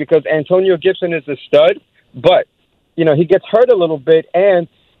pick because Antonio Gibson is a stud, but he gets hurt a little bit. And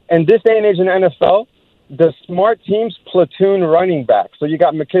in this day and age in the NFL, the smart teams platoon running back. So you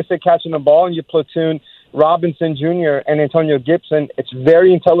got McKissick catching the ball and you platoon Robinson Jr. and Antonio Gibson. It's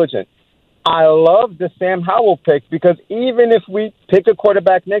very intelligent. I love the Sam Howell pick because even if we pick a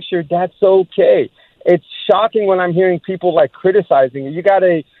quarterback next year, that's okay. It's shocking when I'm hearing people like criticizing it. You got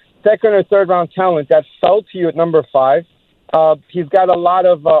a second or third round talent that fell to you at number 5. He's got a lot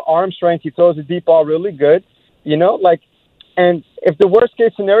of arm strength. He throws a deep ball really good. And if the worst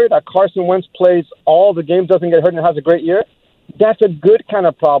case scenario that Carson Wentz plays all the games, doesn't get hurt, and has a great year, that's a good kind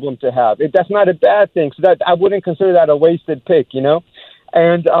of problem to have. That's not a bad thing. So that I wouldn't consider that a wasted pick,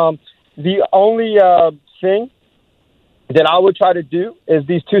 And the only thing that I would try to do is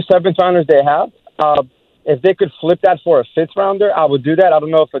these 2 7th-rounders they have. If they could flip that for a 5th-rounder, I would do that. I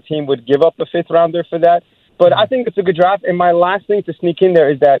don't know if a team would give up a 5th-rounder for that. But I think it's a good draft. And my last thing to sneak in there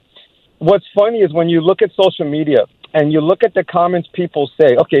is that what's funny is when you look at social media and you look at the comments people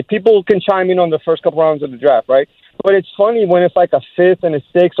say, okay, people can chime in on the first couple rounds of the draft, right? But it's funny when it's like a 5th and a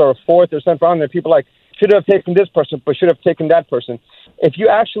 6th or a 4th or 7th round, and people are like, should have taken this person, but should have taken that person. If you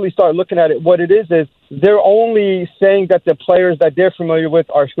actually start looking at it, what it is they're only saying that the players that they're familiar with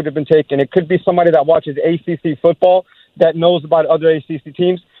should have been taken. It could be somebody that watches ACC football that knows about other ACC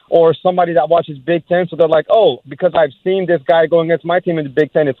teams, or somebody that watches Big Ten. So they're like, oh, because I've seen this guy going against my team in the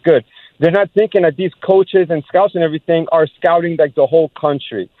Big Ten, it's good. They're not thinking that these coaches and scouts and everything are scouting like the whole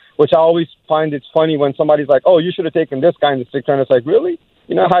country, which I always find it's funny when somebody's like, oh, you should have taken this guy in the 6th round. It's like, really?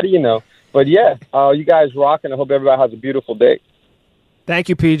 How do you know? But yeah, you guys rock, and I hope everybody has a beautiful day. Thank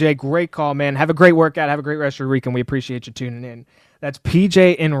you, PJ. Great call, man. Have a great workout. Have a great rest of your week, and we appreciate you tuning in. That's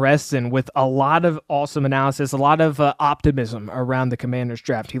PJ in Reston with a lot of awesome analysis, a lot of optimism around the Commanders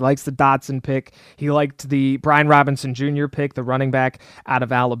draft. He likes the Dotson pick. He liked the Brian Robinson Jr. pick, the running back out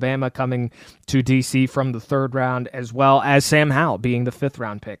of Alabama coming to D.C. from the 3rd round, as well as Sam Howell being the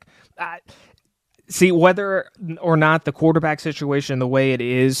 5th-round pick. See, whether or not the quarterback situation, the way it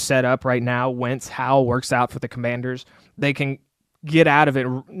is set up right now, Wentz, Howell works out for the Commanders, they can get out of it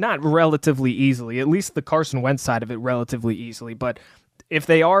not relatively easily, at least the Carson Wentz side of it relatively easily. But if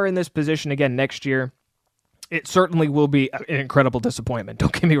they are in this position again next year, it certainly will be an incredible disappointment.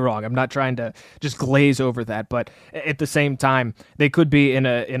 Don't get me wrong. I'm not trying to just glaze over that, but at the same time, they could be in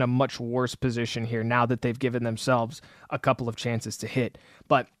a much worse position here now that they've given themselves a couple of chances to hit.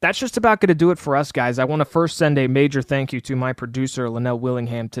 But that's just about going to do it for us, guys. I want to first send a major thank you to my producer, Linnell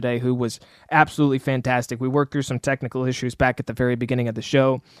Willingham, today, who was absolutely fantastic. We worked through some technical issues back at the very beginning of the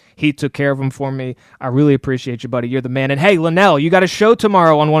show. He took care of them for me. I really appreciate you, buddy. You're the man. And hey, Linnell, you got a show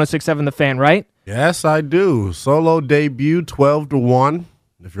tomorrow on 106.7 The Fan, right? Yes, I do. Solo debut, 12-1.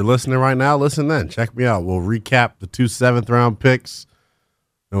 If you're listening right now, listen then. Check me out. We'll recap the 2 7th-round picks,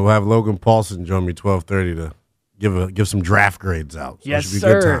 and we'll have Logan Paulson join me 12:30 to give some draft grades out. So yes, it should be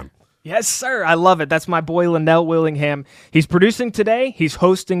sir. A good time. Yes, sir. I love it. That's my boy, Linnell Willingham. He's producing today. He's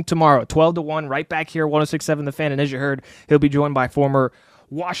hosting tomorrow, 12-1, right back here, 106.7 The Fan. And as you heard, he'll be joined by former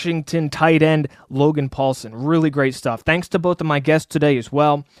Washington tight end Logan Paulson. Really great stuff. Thanks to both of my guests today as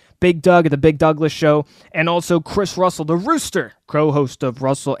well. Big Doug at the Big Douglas Show, and also Chris Russell, the Rooster, co-host of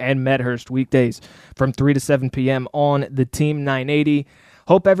Russell and Medhurst weekdays from 3 to 7 p.m. on the Team 980.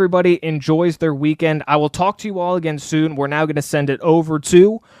 Hope everybody enjoys their weekend. I will talk to you all again soon. We're now going to send it over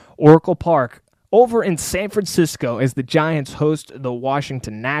to Oracle Park over in San Francisco as the Giants host the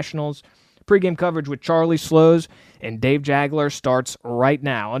Washington Nationals. Pre-game coverage with Charlie Slows and Dave Jagler starts right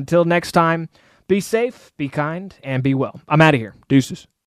now. Until next time, be safe, be kind, and be well. I'm out of here. Deuces.